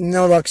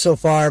 No luck so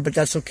far, but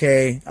that's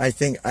okay. I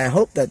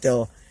hope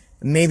that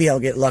maybe I'll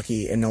get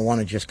lucky and they'll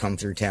want to just come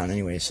through town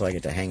anyway, so I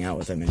get to hang out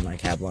with them and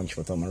like have lunch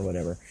with them or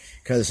whatever.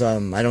 Because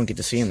I don't get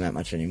to see them that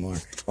much anymore,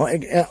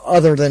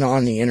 other than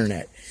on the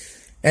internet.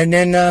 And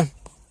then,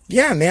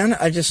 yeah, man,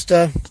 I just,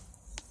 I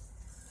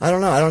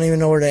don't know. I don't even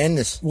know where to end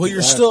this.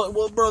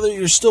 Well, brother,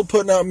 you're still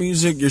putting out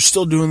music. You're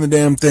still doing the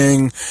damn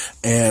thing.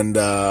 And,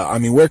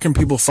 where can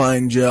people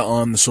find you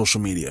on the social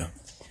media?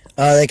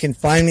 They can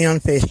find me on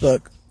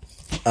Facebook,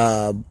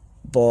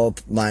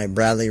 both my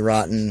Bradley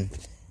Rotten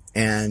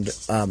and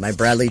my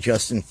Bradley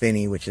Justin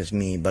Finney, which is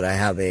me, but I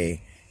have a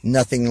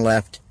Nothing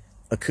Left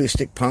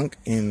acoustic punk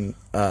in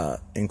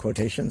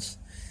quotations.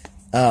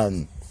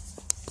 And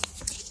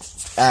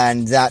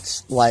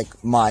that's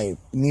like my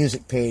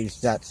music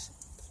page that's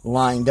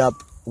lined up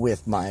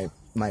with my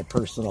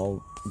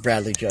personal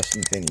Bradley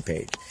Justin Finney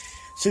page.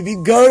 So if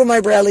you go to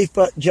my Bradley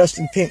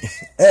Justin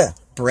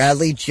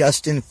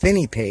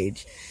Finney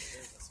page,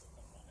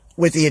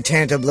 with the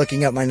intent of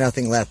looking up my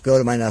Nothing Left, go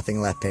to my Nothing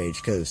Left page,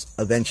 because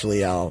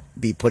eventually I'll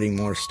be putting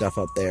more stuff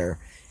up there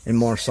and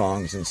more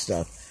songs and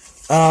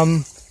stuff.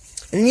 And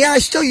yeah, I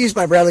still use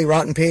my Bradley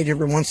Rotten page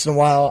every once in a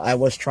while. I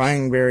was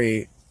trying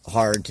very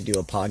hard to do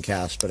a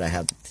podcast, but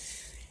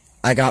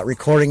I got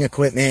recording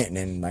equipment,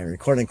 and my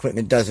recording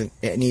equipment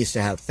it needs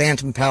to have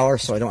phantom power,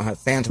 so I don't have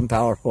phantom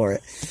power for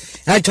it.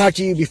 And I talked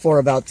to you before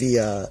about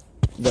the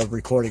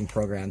recording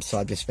program, so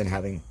I've just been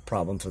having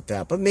problems with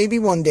that. But maybe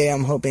one day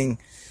I'm hoping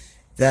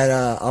that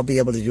I'll be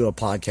able to do a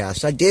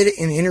podcast. I did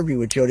an interview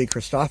with Jody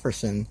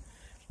Christopherson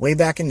way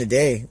back in the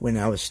day when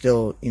I was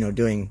still,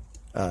 doing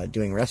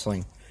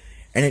wrestling,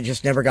 and it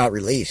just never got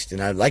released.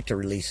 And I'd like to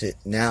release it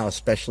now,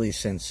 especially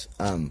since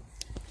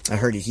I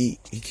heard he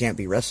can't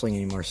be wrestling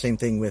anymore. Same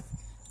thing with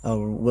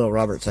Will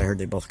Roberts. I heard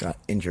they both got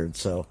injured.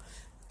 So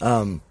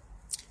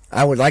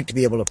I would like to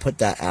be able to put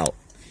that out.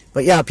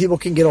 But yeah, people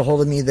can get a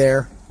hold of me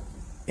there.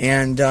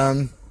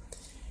 And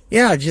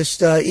yeah,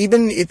 just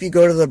even if you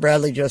go to the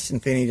Bradley Justin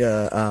Finney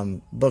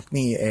to book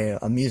me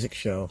a music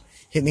show,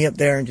 hit me up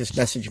there and just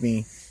message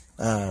me.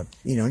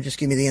 Just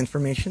give me the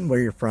information, where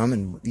you're from,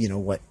 and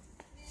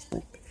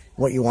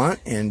what you want,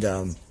 and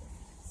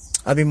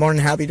I'd be more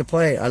than happy to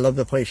play. I love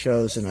to play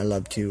shows, and I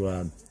love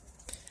to.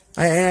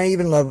 I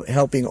even love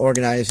helping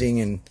organizing,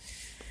 and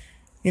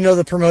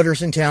the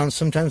promoters in town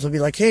sometimes will be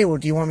like, "Hey, well,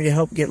 do you want me to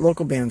help get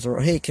local bands?"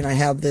 Or, "Hey, can I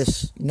have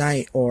this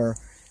night?" Or,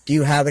 "Do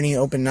you have any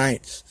open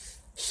nights?"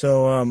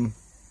 So,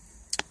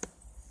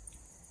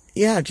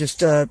 yeah,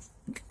 just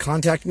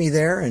contact me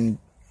there, and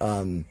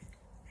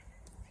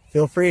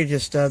feel free to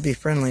just be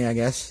friendly, I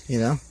guess,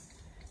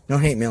 No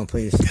hate mail,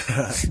 please.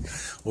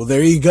 Well,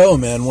 there you go,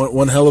 man.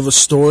 One hell of a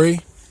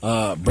story.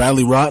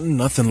 Bradley Rotten,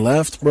 nothing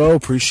left, bro.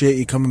 Appreciate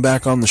you coming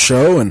back on the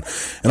show, and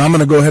I'm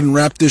gonna go ahead and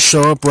wrap this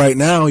show up right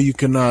now. You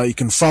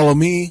can follow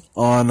me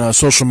on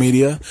social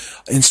media,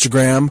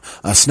 Instagram,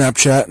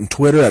 Snapchat, and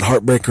Twitter at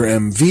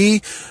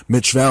HeartbreakerMV.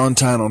 Mitch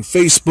Valentine on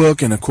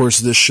Facebook, and of course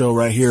this show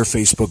right here,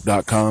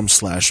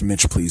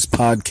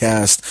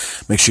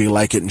 Facebook.com/MitchPleasePodcast. Make sure you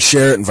like it and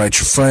share it. Invite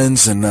your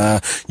friends, and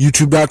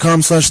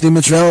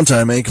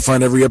YouTube.com/TheMitchValentine. Man, you can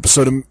find every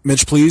episode of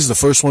Mitch Please. The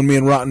first one me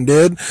and Rotten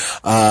did,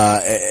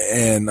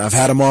 and I've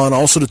had him on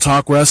also to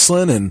talk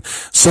wrestling, and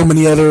so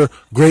many other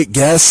great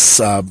guests,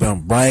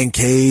 Brian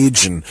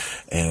Cage and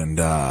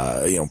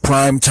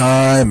Prime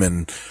Time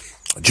and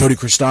Jody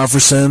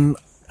Christopherson,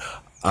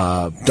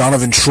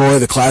 Donovan Troy,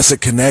 the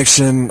Classic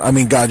Connection. I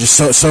mean, God, just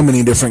so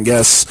many different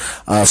guests.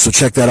 So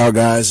check that out,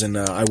 guys. And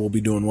I will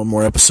be doing one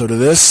more episode of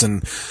this.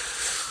 And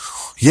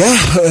yeah,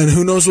 and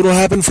who knows what will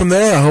happen from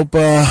there. I hope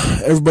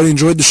everybody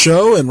enjoyed the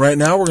show. And right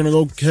now, we're going to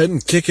go ahead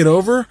and kick it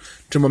over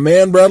to my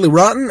man, Bradley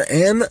Rotten,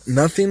 and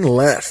Nothing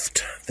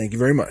Left. Thank you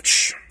very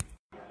much.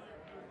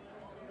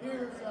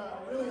 Here's a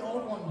really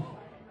old one.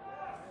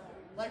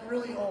 Like,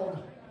 really old.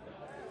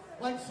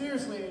 Like,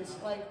 seriously, it's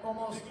like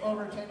almost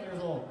over 10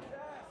 years old.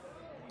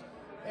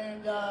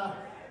 And I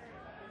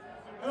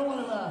don't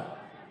want to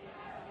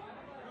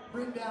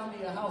bring down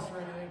the house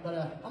or anything,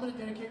 but I'm going to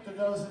dedicate to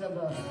those that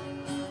have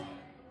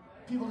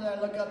people that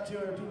I look up to,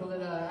 or people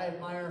that I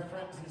admire,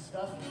 friends and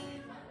stuff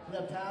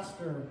that have passed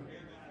or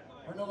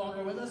are no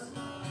longer with us.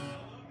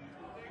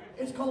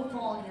 It's called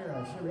Fallen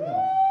Heroes. Here we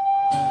go.